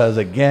moment because,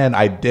 again,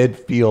 I did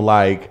feel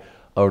like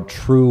a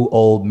true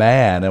old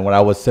man, and when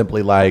I was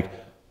simply like,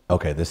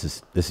 okay, this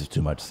is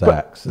too much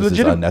sex. This is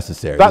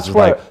unnecessary. That's this is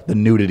like the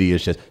nudity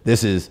is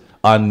this is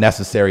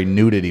unnecessary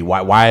nudity.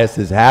 Why is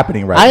this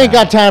happening right now? I ain't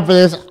got time for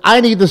this.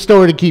 I need the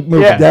story to keep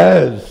moving.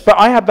 Yeah. But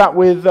I had that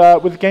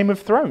with Game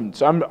of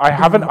Thrones.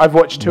 I've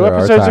watched 2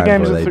 episodes of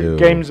Game of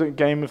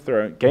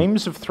Thrones. Game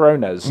is a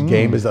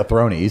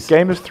Thronies.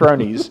 Game of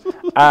Thrones.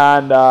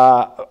 And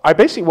I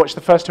basically watched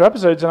the first 2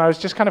 episodes, and I was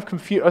just kind of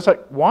confused. I was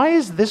like, why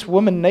is this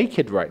woman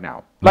naked right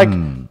now? Like,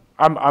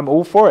 I'm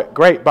all for it,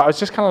 great. But I was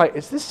just kind of like,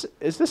 is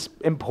this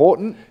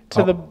important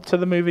to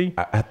the movie?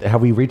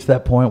 Have we reached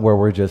that point where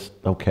we're just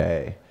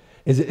okay?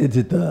 Is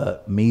it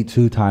the Me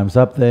Too times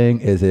up thing?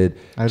 Is it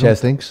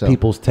just think so.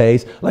 People's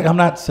taste? Like, I'm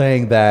not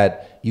saying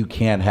that you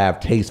can't have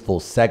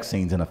tasteful sex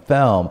scenes in a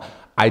film.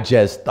 I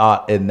just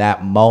thought in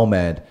that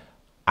moment,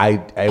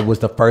 it was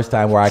the first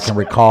time where I can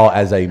recall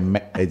as a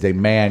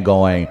man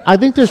going, I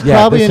think there's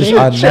probably this is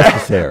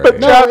unnecessary.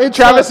 But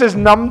Travis is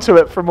numb to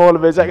it from all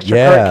of his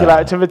extracurricular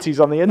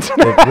activities on the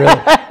internet. It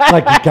really,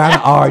 like, you kind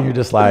of are. You're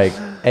just like,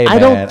 hey, man. I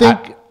don't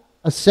think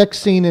a sex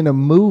scene in a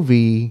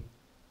movie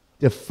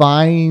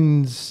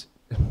defines.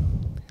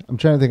 I'm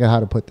trying to think of how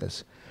to put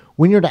this.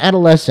 When you're an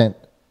adolescent,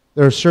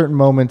 there are certain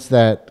moments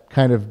that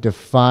kind of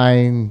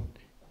define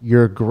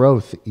your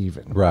growth,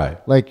 even. Right.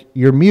 Like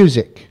your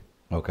music.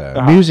 Okay.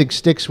 Music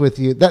sticks with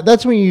you.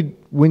 That's when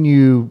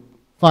you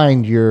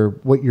find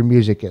what your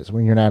music is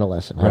when you're an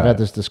adolescent. Right. I've had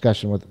this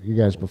discussion with you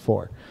guys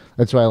before.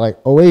 That's why, like,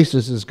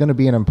 Oasis is going to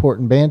be an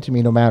important band to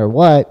me no matter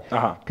what,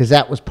 because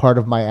that was part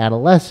of my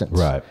adolescence.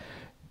 Right.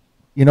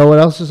 You know what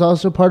else is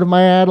also part of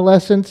my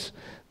adolescence?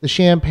 The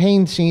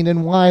champagne scene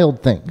in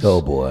Wild Things.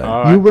 Oh, boy.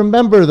 You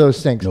remember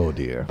those things. Oh,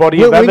 dear.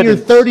 Body of when you're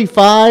evidence.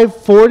 35,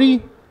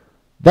 40,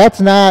 that's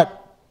not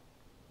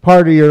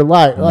part of your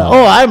life. No. Like,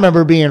 oh, I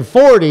remember being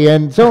 40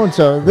 and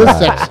so-and-so. This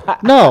sex.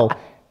 No.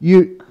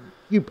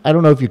 I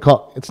don't know if you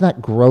call it's not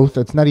growth.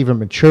 It's not even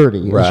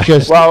maturity. Right. It's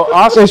just,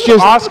 ask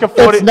a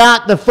 40. It's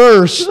not the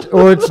first,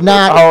 or it's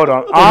not. Hold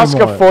on. Ask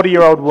anymore. a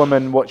 40-year-old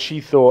woman what she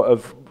thought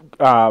of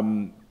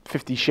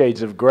 50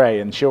 Shades of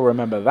Grey, and she'll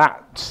remember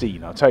that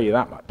scene. I'll tell you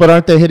that much. But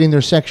aren't they hitting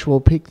their sexual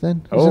peak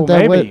then? Isn't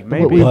that maybe.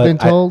 what we've been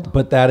told?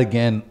 But that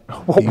again,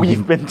 What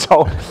we've been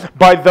told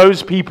by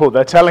those people,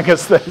 they're telling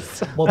us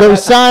this. well,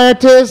 those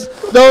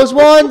scientists, those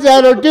ones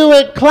that are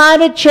doing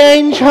climate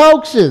change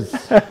hoaxes.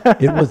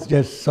 it was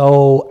just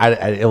so.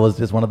 It was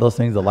just one of those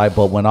things. The light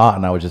bulb went on,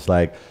 and I was just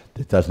like,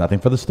 "This does nothing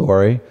for the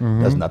story.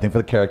 Does nothing for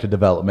the character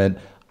development.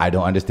 I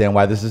don't understand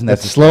why this is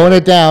necessary." It's slowing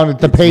it down.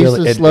 The pace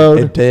is slowed.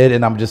 It did,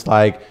 and I'm just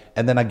like,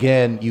 and then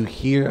again, you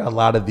hear a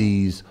lot of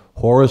these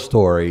horror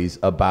stories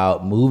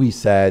about movie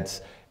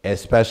sets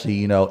especially,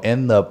 you know,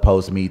 in the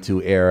post-Me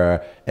Too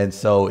era. And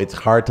so it's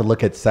hard to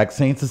look at sex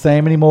scenes the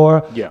same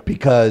anymore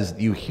because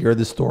you hear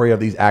the story of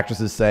these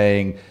actresses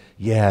saying,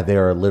 yeah,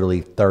 there are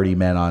literally 30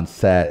 men on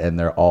set and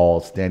they're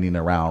all standing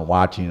around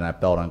watching, and I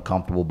felt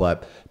uncomfortable.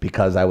 But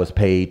because I was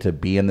paid to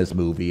be in this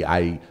movie,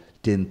 I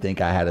didn't think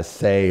I had a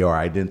say, or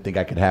I didn't think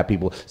I could have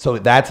people. So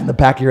that's in the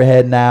back of your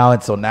head now.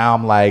 And so now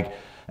I'm like,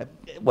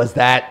 was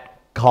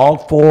that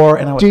called for?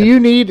 And do you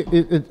need,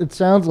 it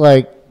sounds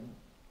like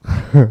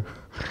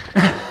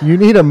you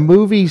need a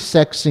movie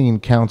sex scene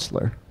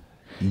counselor.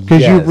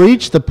 Because you've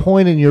reached the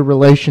point in your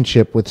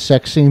relationship with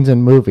sex scenes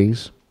in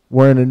movies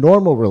where in a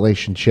normal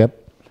relationship,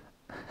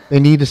 they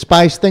need to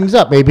spice things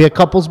up. Maybe a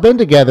couple's been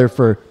together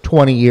for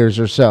 20 years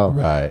or so.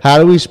 Right. How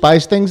do we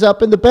spice things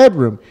up in the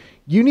bedroom?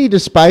 You need to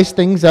spice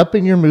things up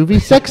in your movie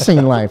sex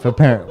scene life,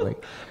 apparently.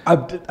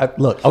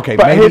 Look, okay.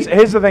 But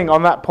here's the thing.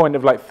 On that point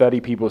of like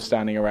 30 people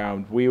standing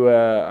around, we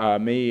were,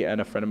 me and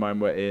a friend of mine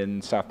were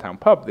in Southtown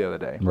Pub the other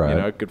day. Right. You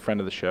know, a good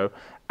friend of the show.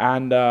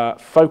 And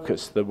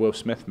Focus, the Will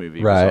Smith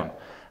movie, was on.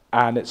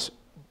 And it's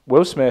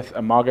Will Smith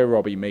and Margot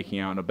Robbie making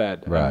out in a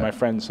bed. Right. And my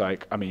friend's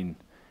like,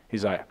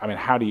 he's like,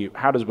 how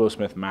does Will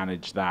Smith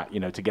manage that, you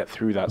know, to get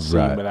through that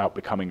scene without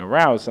becoming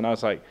aroused? And I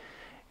was like,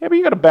 yeah, but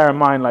you got to bear in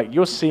mind, like,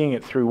 you're seeing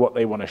it through what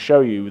they want to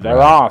show you.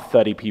 There are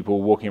 30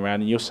 people walking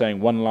around, and you're saying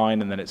one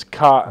line, and then it's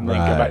cut, and then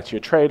go back to your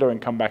trailer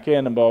and come back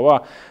in, and blah, blah,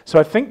 blah. So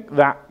I think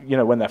that, you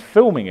know, when they're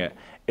filming it,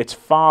 it's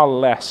far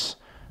less,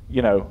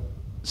 you know,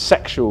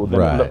 sexual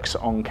than it looks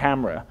on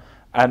camera.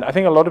 And I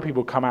think a lot of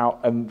people come out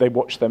and they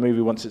watch their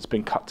movie once it's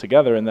been cut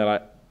together, and they're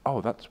like, oh,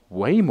 that's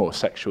way more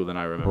sexual than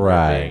I remember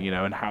it being, you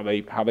know, and how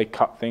they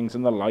cut things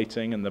and the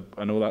lighting and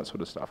all that sort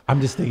of stuff.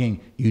 I'm just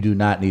thinking, you do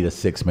not need a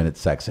 6-minute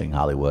sex scene,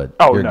 Hollywood.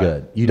 Oh, you're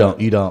good. You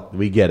don't.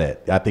 We get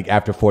it. I think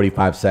after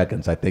 45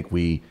 seconds, I think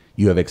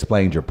you have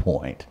explained your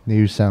point.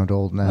 You sound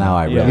old now. Now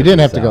I really You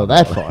didn't have to go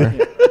that far.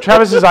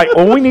 Travis is like,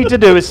 all we need to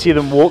do is see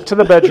them walk to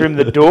the bedroom,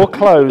 the door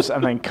close,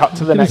 and then cut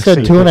to the next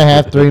said scene.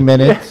 2.5, 3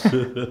 minutes.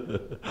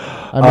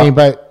 I mean,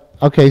 but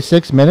okay,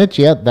 6 minutes.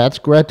 Yeah, that's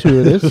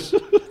gratuitous.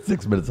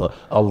 6 minutes,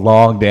 a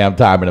long damn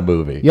time in a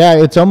movie. Yeah,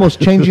 it's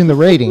almost changing the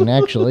rating,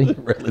 actually.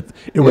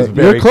 It was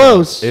very You're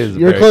close.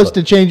 You're close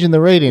to changing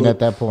the rating at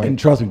that point. And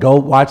trust me, go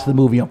watch the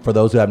movie. For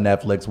those who have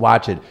Netflix,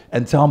 watch it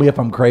and tell me if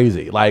I'm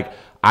crazy. Like,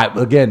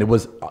 it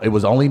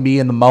was only me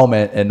in the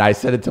moment, and I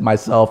said it to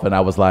myself, and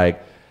I was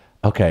like,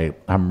 okay,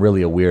 I'm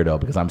really a weirdo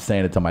because I'm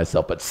saying it to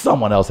myself, but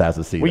someone else has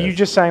to see Were this. you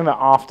just saying that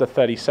after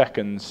 30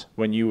 seconds,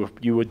 when you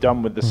were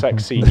done with the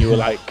sex scene, you were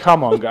like,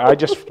 come on, guy,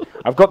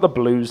 I've got the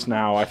blues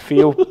now. I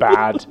feel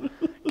bad.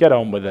 Get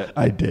on with it.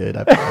 I did.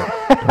 Do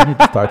I need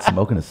to start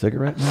smoking a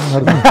cigarette now? How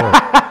does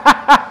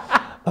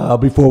that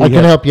work? Before we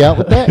can help you out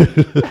with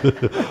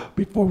that.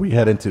 Before we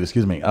get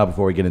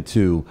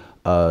into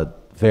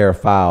Fair or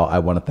Foul, I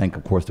want to thank,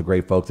 of course, the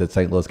great folks at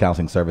St. Louis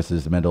Counseling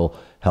Services, the Mental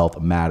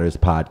Health Matters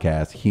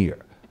podcast here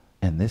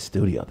in this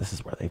studio. This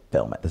is where they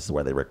film it. This is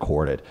where they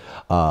record it.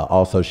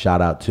 Also,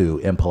 shout out to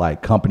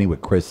Impolite Company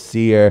with Chris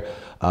Sear.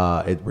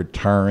 It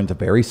returns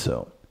very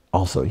soon.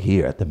 Also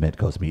here at the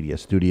Midcoast Media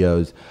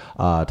Studios.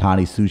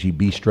 Tani Sushi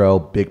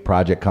Bistro, big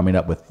project coming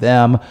up with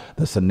them.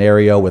 The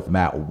Scenario with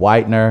Matt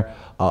Whitener.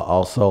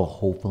 Also,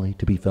 hopefully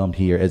to be filmed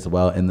here as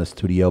well in the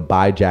studio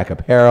by Jack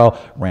Apparel,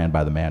 ran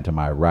by the man to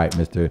my right,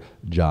 Mr.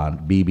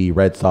 John Beebe,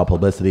 Red Saw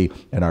Publicity,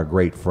 and our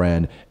great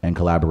friend and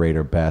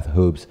collaborator, Beth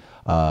Hoops.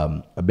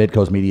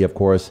 Midcoast Media, of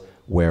course,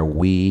 where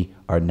we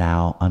are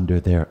now under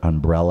their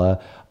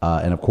umbrella.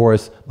 And of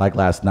course, like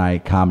last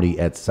night, comedy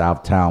at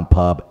Southtown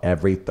Pub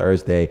every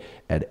Thursday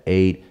at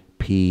 8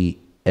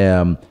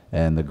 p.m.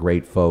 And the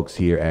great folks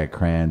here at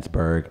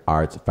Kranzberg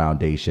Arts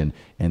Foundation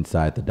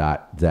inside the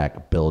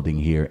Zach building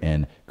here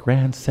in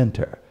Grand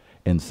Center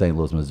in St.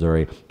 Louis,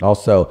 Missouri.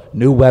 Also,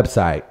 new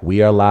website,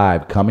 We Are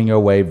Live, coming your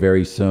way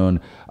very soon.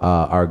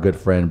 Our good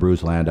friend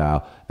Bruce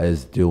Landau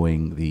is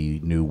doing the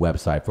new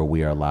website for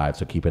We Are Live,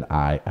 so keep an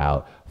eye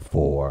out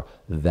for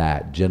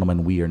that.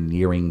 Gentlemen, we are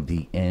nearing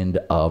the end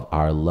of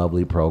our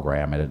lovely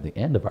program, and at the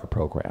end of our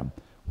program,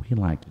 we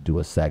like to do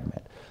a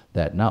segment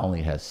that not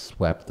only has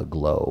swept the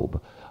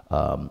globe.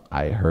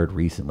 I heard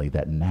recently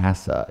that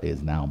NASA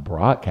is now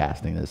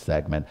broadcasting this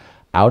segment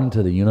out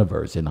into the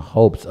universe in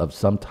hopes of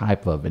some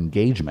type of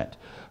engagement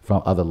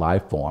from other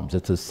life forms.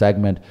 It's a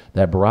segment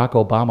that Barack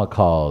Obama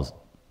calls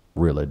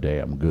really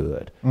damn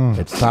good.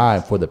 It's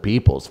time for the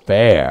people's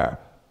fair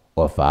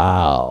or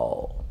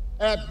foul.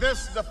 At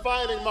this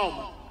defining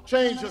moment,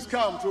 change has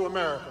come to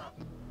America.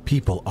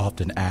 People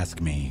often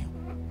ask me,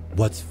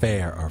 what's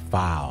fair or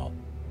foul?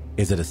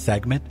 Is it a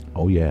segment?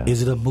 Oh, yeah.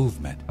 Is it a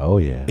movement? Oh,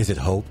 yeah. Is it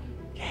hope?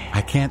 Yeah.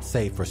 I can't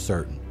say for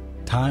certain.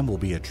 Time will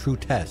be a true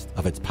test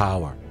of its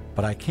power.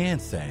 But I can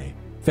say,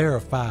 Fair or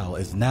Foul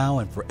is now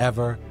and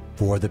forever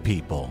for the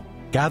people.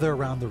 Gather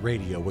around the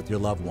radio with your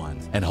loved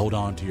ones and hold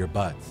on to your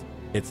butts.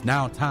 It's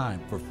now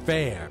time for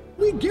Fair.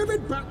 We give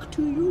it back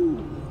to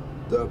you,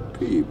 the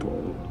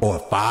people. Or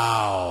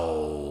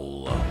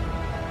Foul.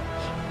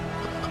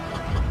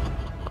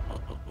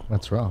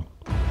 What's wrong?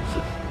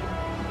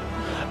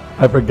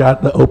 I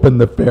forgot to open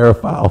the Fair or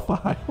Foul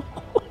file.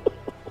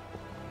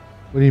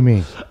 What do you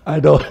mean? I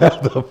don't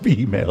have the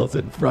females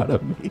in front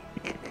of me.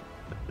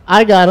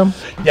 I got them.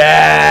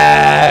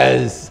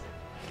 Yes!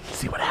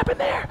 See what happened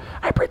there?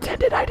 I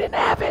pretended I didn't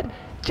have it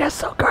just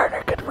so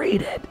Gardner could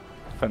read it.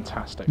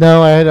 Fantastic.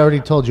 No, I had already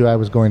told you I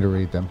was going to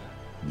read them.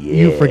 Yeah.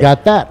 You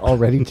forgot that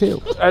already,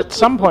 too. At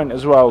some point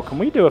as well, can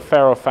we do a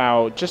fair or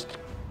foul? Just,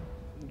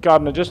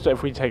 Gardner, just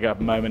if we take up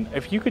a moment,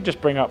 if you could just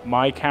bring up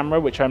my camera,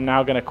 which I'm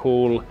now going to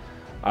call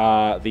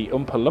the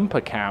Oompa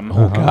Loompa cam.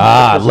 Oh,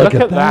 God, look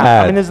at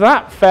that. I mean, is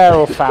that fair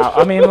or foul?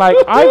 I mean, like,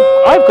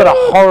 I've got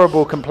a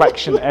horrible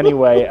complexion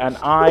anyway, and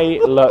I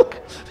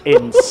look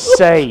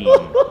insane.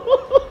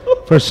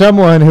 For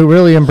someone who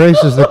really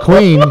embraces the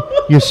Queen,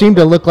 you seem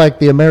to look like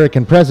the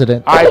American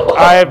president.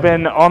 I have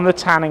been on the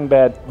tanning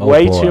bed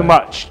way boy. too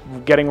much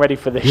getting ready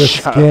for this Your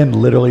show. skin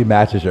literally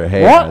matches your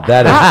hair. What?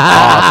 That is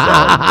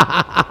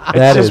awesome.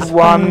 That It's just is-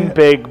 one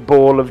big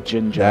ball of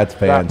ginger. That's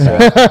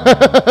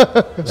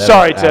fantastic.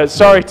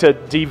 Sorry to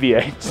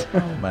deviate.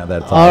 Man,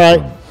 that's awesome. All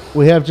right.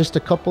 We have just a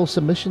couple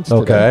submissions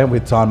today. Okay,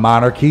 it's on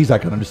monarchies. I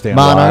can understand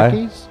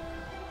Monarchies.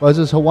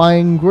 Buzz's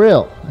Hawaiian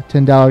Grill, a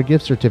 $10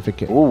 gift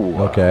certificate. Ooh.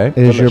 why. Okay.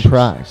 Is your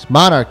prize.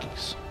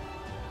 Monarchies.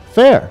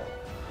 Fair.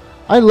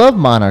 I love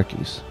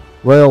monarchies.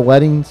 Royal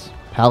weddings,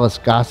 palace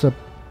gossip,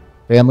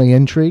 family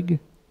intrigue,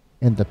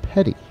 and the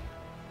petty.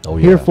 Oh,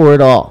 yeah. Here for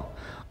it all.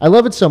 I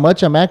love it so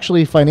much I'm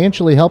actually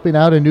financially helping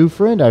out a new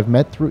friend I've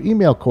met through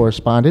email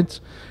correspondence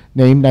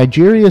named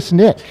Nigerius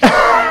Nick.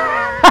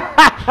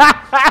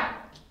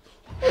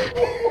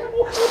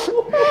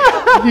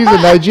 He's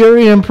a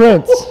Nigerian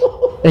prince.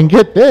 And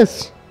get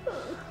this.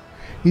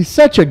 He's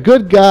such a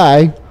good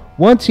guy.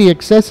 Once he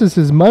accesses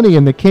his money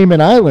in the Cayman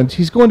Islands,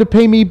 he's going to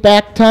pay me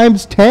back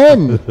times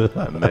 10.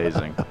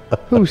 Amazing.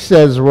 Who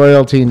says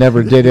royalty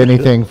never did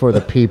anything for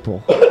the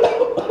people?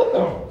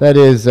 That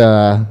is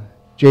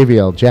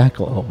JVL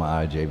Jackal. Oh,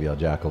 my. JBL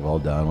Jackal. Well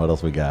done. What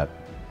else we got?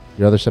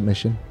 Your other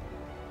submission?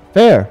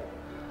 Fair.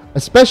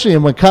 Especially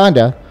in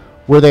Wakanda,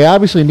 where they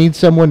obviously need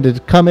someone to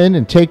come in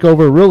and take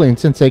over ruling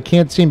since they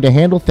can't seem to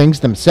handle things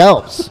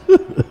themselves.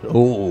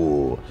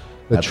 Oh.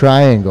 The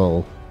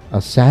Triangle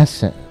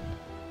Assassin.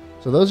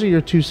 So those are your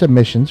two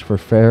submissions for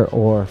fair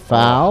or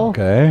foul.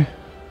 Okay.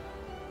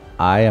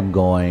 I am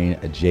going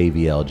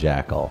JVL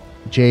Jackal.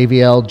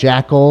 JVL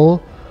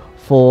Jackal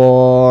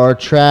for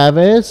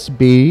Travis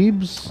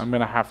Beebs. I'm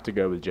going to have to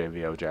go with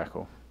JVL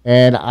Jackal.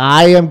 And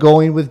I am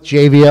going with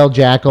JVL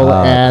Jackal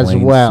as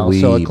clean well.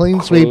 So a sweep.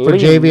 clean sweep for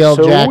Clean JVL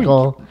sweep.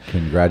 Jackal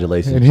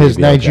Congratulations, and his JVL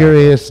Jackal.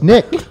 Nigerius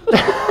Nick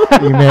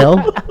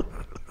email.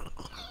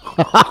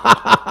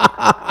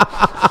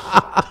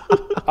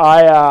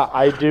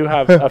 I do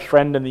have a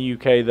friend in the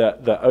UK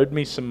that owed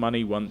me some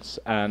money once,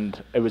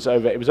 and it was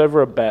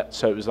over a bet,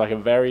 so it was like a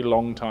very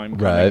long time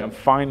coming. Right. And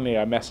finally,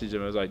 I messaged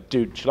him. I was like,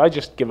 "Dude, should I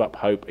just give up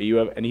hope? Are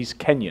you?" And he's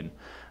Kenyan,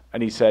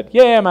 and he said,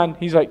 "Yeah, man."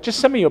 He's like, "Just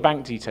send me your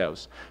bank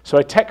details." So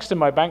I texted him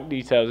my bank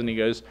details, and he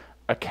goes,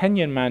 "A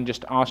Kenyan man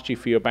just asked you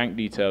for your bank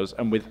details,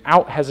 and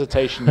without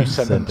hesitation, you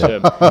sent them to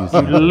him.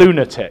 You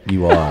lunatic."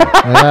 You are.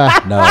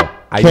 No.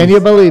 Can you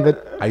believe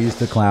it? I used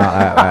to clown.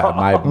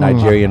 My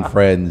Nigerian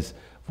friends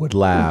would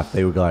laugh.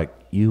 They would go like,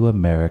 "You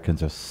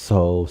Americans are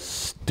so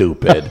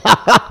stupid."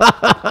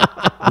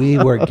 We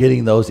were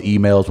getting those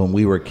emails when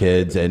we were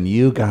kids, and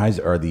you guys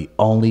are the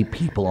only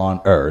people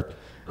on earth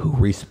who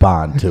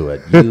respond to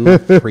it. You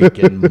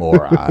freaking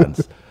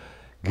morons.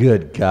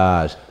 Good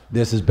gosh.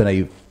 This has been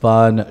a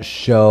fun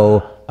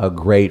show, a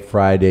great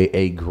Friday,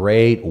 a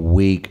great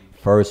week.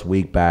 First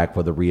week back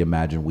for the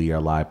Reimagine We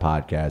Are Live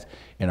podcast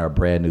in our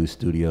brand new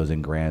studios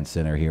in Grand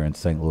Center here in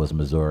St. Louis,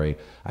 Missouri.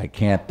 I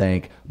can't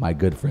thank my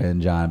good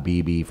friend John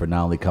Beebe for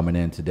not only coming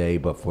in today,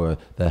 but for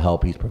the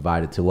help he's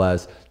provided to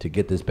us to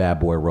get this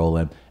bad boy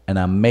rolling. An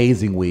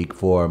amazing week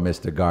for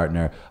Mr.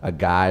 Gardner, a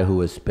guy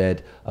who has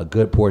spent a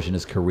good portion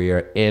of his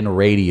career in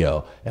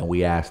radio. And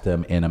we asked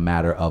him in a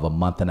matter of a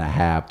month and a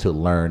half to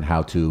learn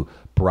how to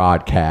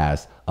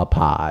broadcast a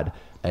pod.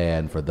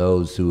 And for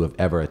those who have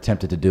ever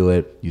attempted to do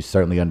it, you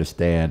certainly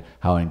understand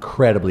how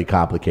incredibly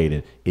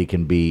complicated it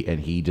can be. And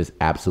he just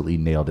absolutely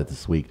nailed it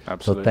this week.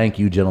 Absolutely. So thank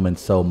you, gentlemen,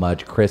 so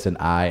much. Chris and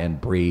I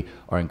and Bree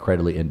are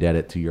incredibly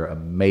indebted to your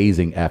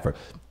amazing effort.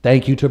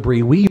 Thank you to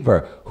Bree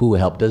Weaver, who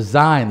helped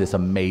design this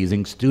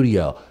amazing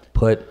studio,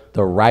 put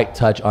the right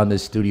touch on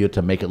this studio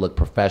to make it look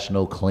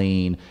professional,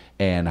 clean,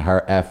 and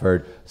her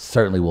effort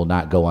certainly will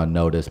not go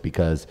unnoticed,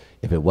 because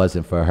if it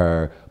wasn't for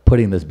her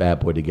putting this bad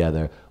boy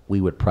together, we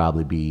would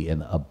probably be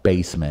in a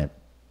basement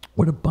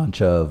with a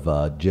bunch of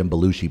Jim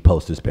Belushi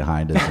posters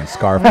behind us and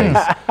Scarface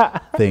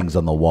things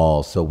on the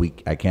walls. So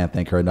I can't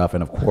thank her enough.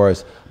 And of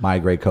course, my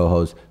great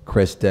co-host,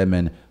 Chris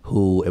Denman,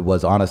 who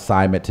was on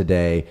assignment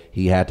today.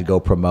 He had to go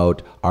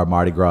promote our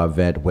Mardi Gras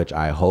event, which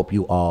I hope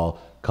you all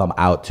come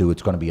out to.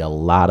 It's going to be a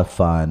lot of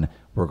fun.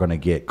 We're going to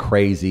get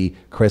crazy.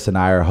 Chris and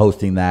I are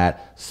hosting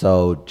that.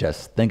 So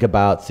just think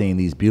about seeing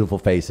these beautiful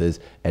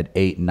faces at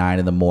 8, 9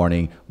 in the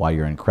morning while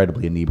you're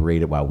incredibly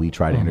inebriated while we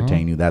try to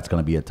entertain you. That's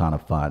going to be a ton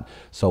of fun.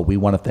 So we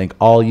want to thank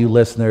all you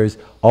listeners,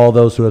 all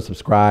those who have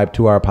subscribed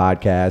to our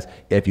podcast.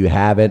 If you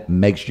haven't,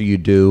 make sure you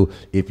do.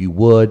 If you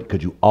would,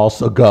 could you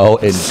also go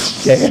and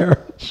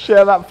share?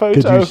 Share that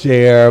photo. Could you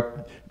share?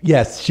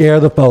 Yes,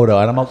 share the photo.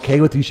 And I'm okay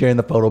with you sharing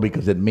the photo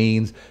because it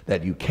means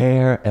that you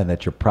care and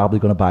that you're probably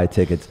going to buy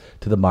tickets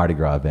to the Mardi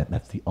Gras event.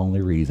 That's the only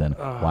reason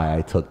why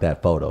I took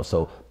that photo.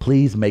 So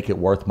please make it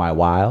worth my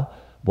while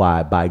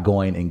by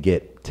going and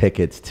get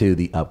tickets to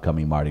the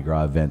upcoming Mardi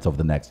Gras events over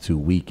the next 2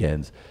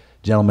 weekends.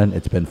 Gentlemen,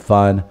 it's been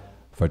fun.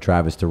 For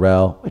Travis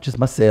Terrell, which is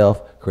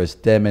myself, Chris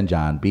Denman,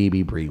 John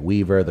Beebe, Bree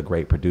Weaver, the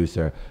great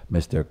producer,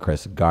 Mr.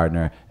 Chris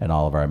Gardner, and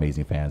all of our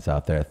amazing fans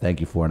out there.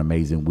 Thank you for an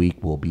amazing week.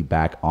 We'll be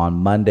back on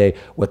Monday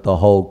with the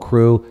whole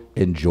crew.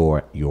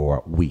 Enjoy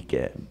your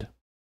weekend.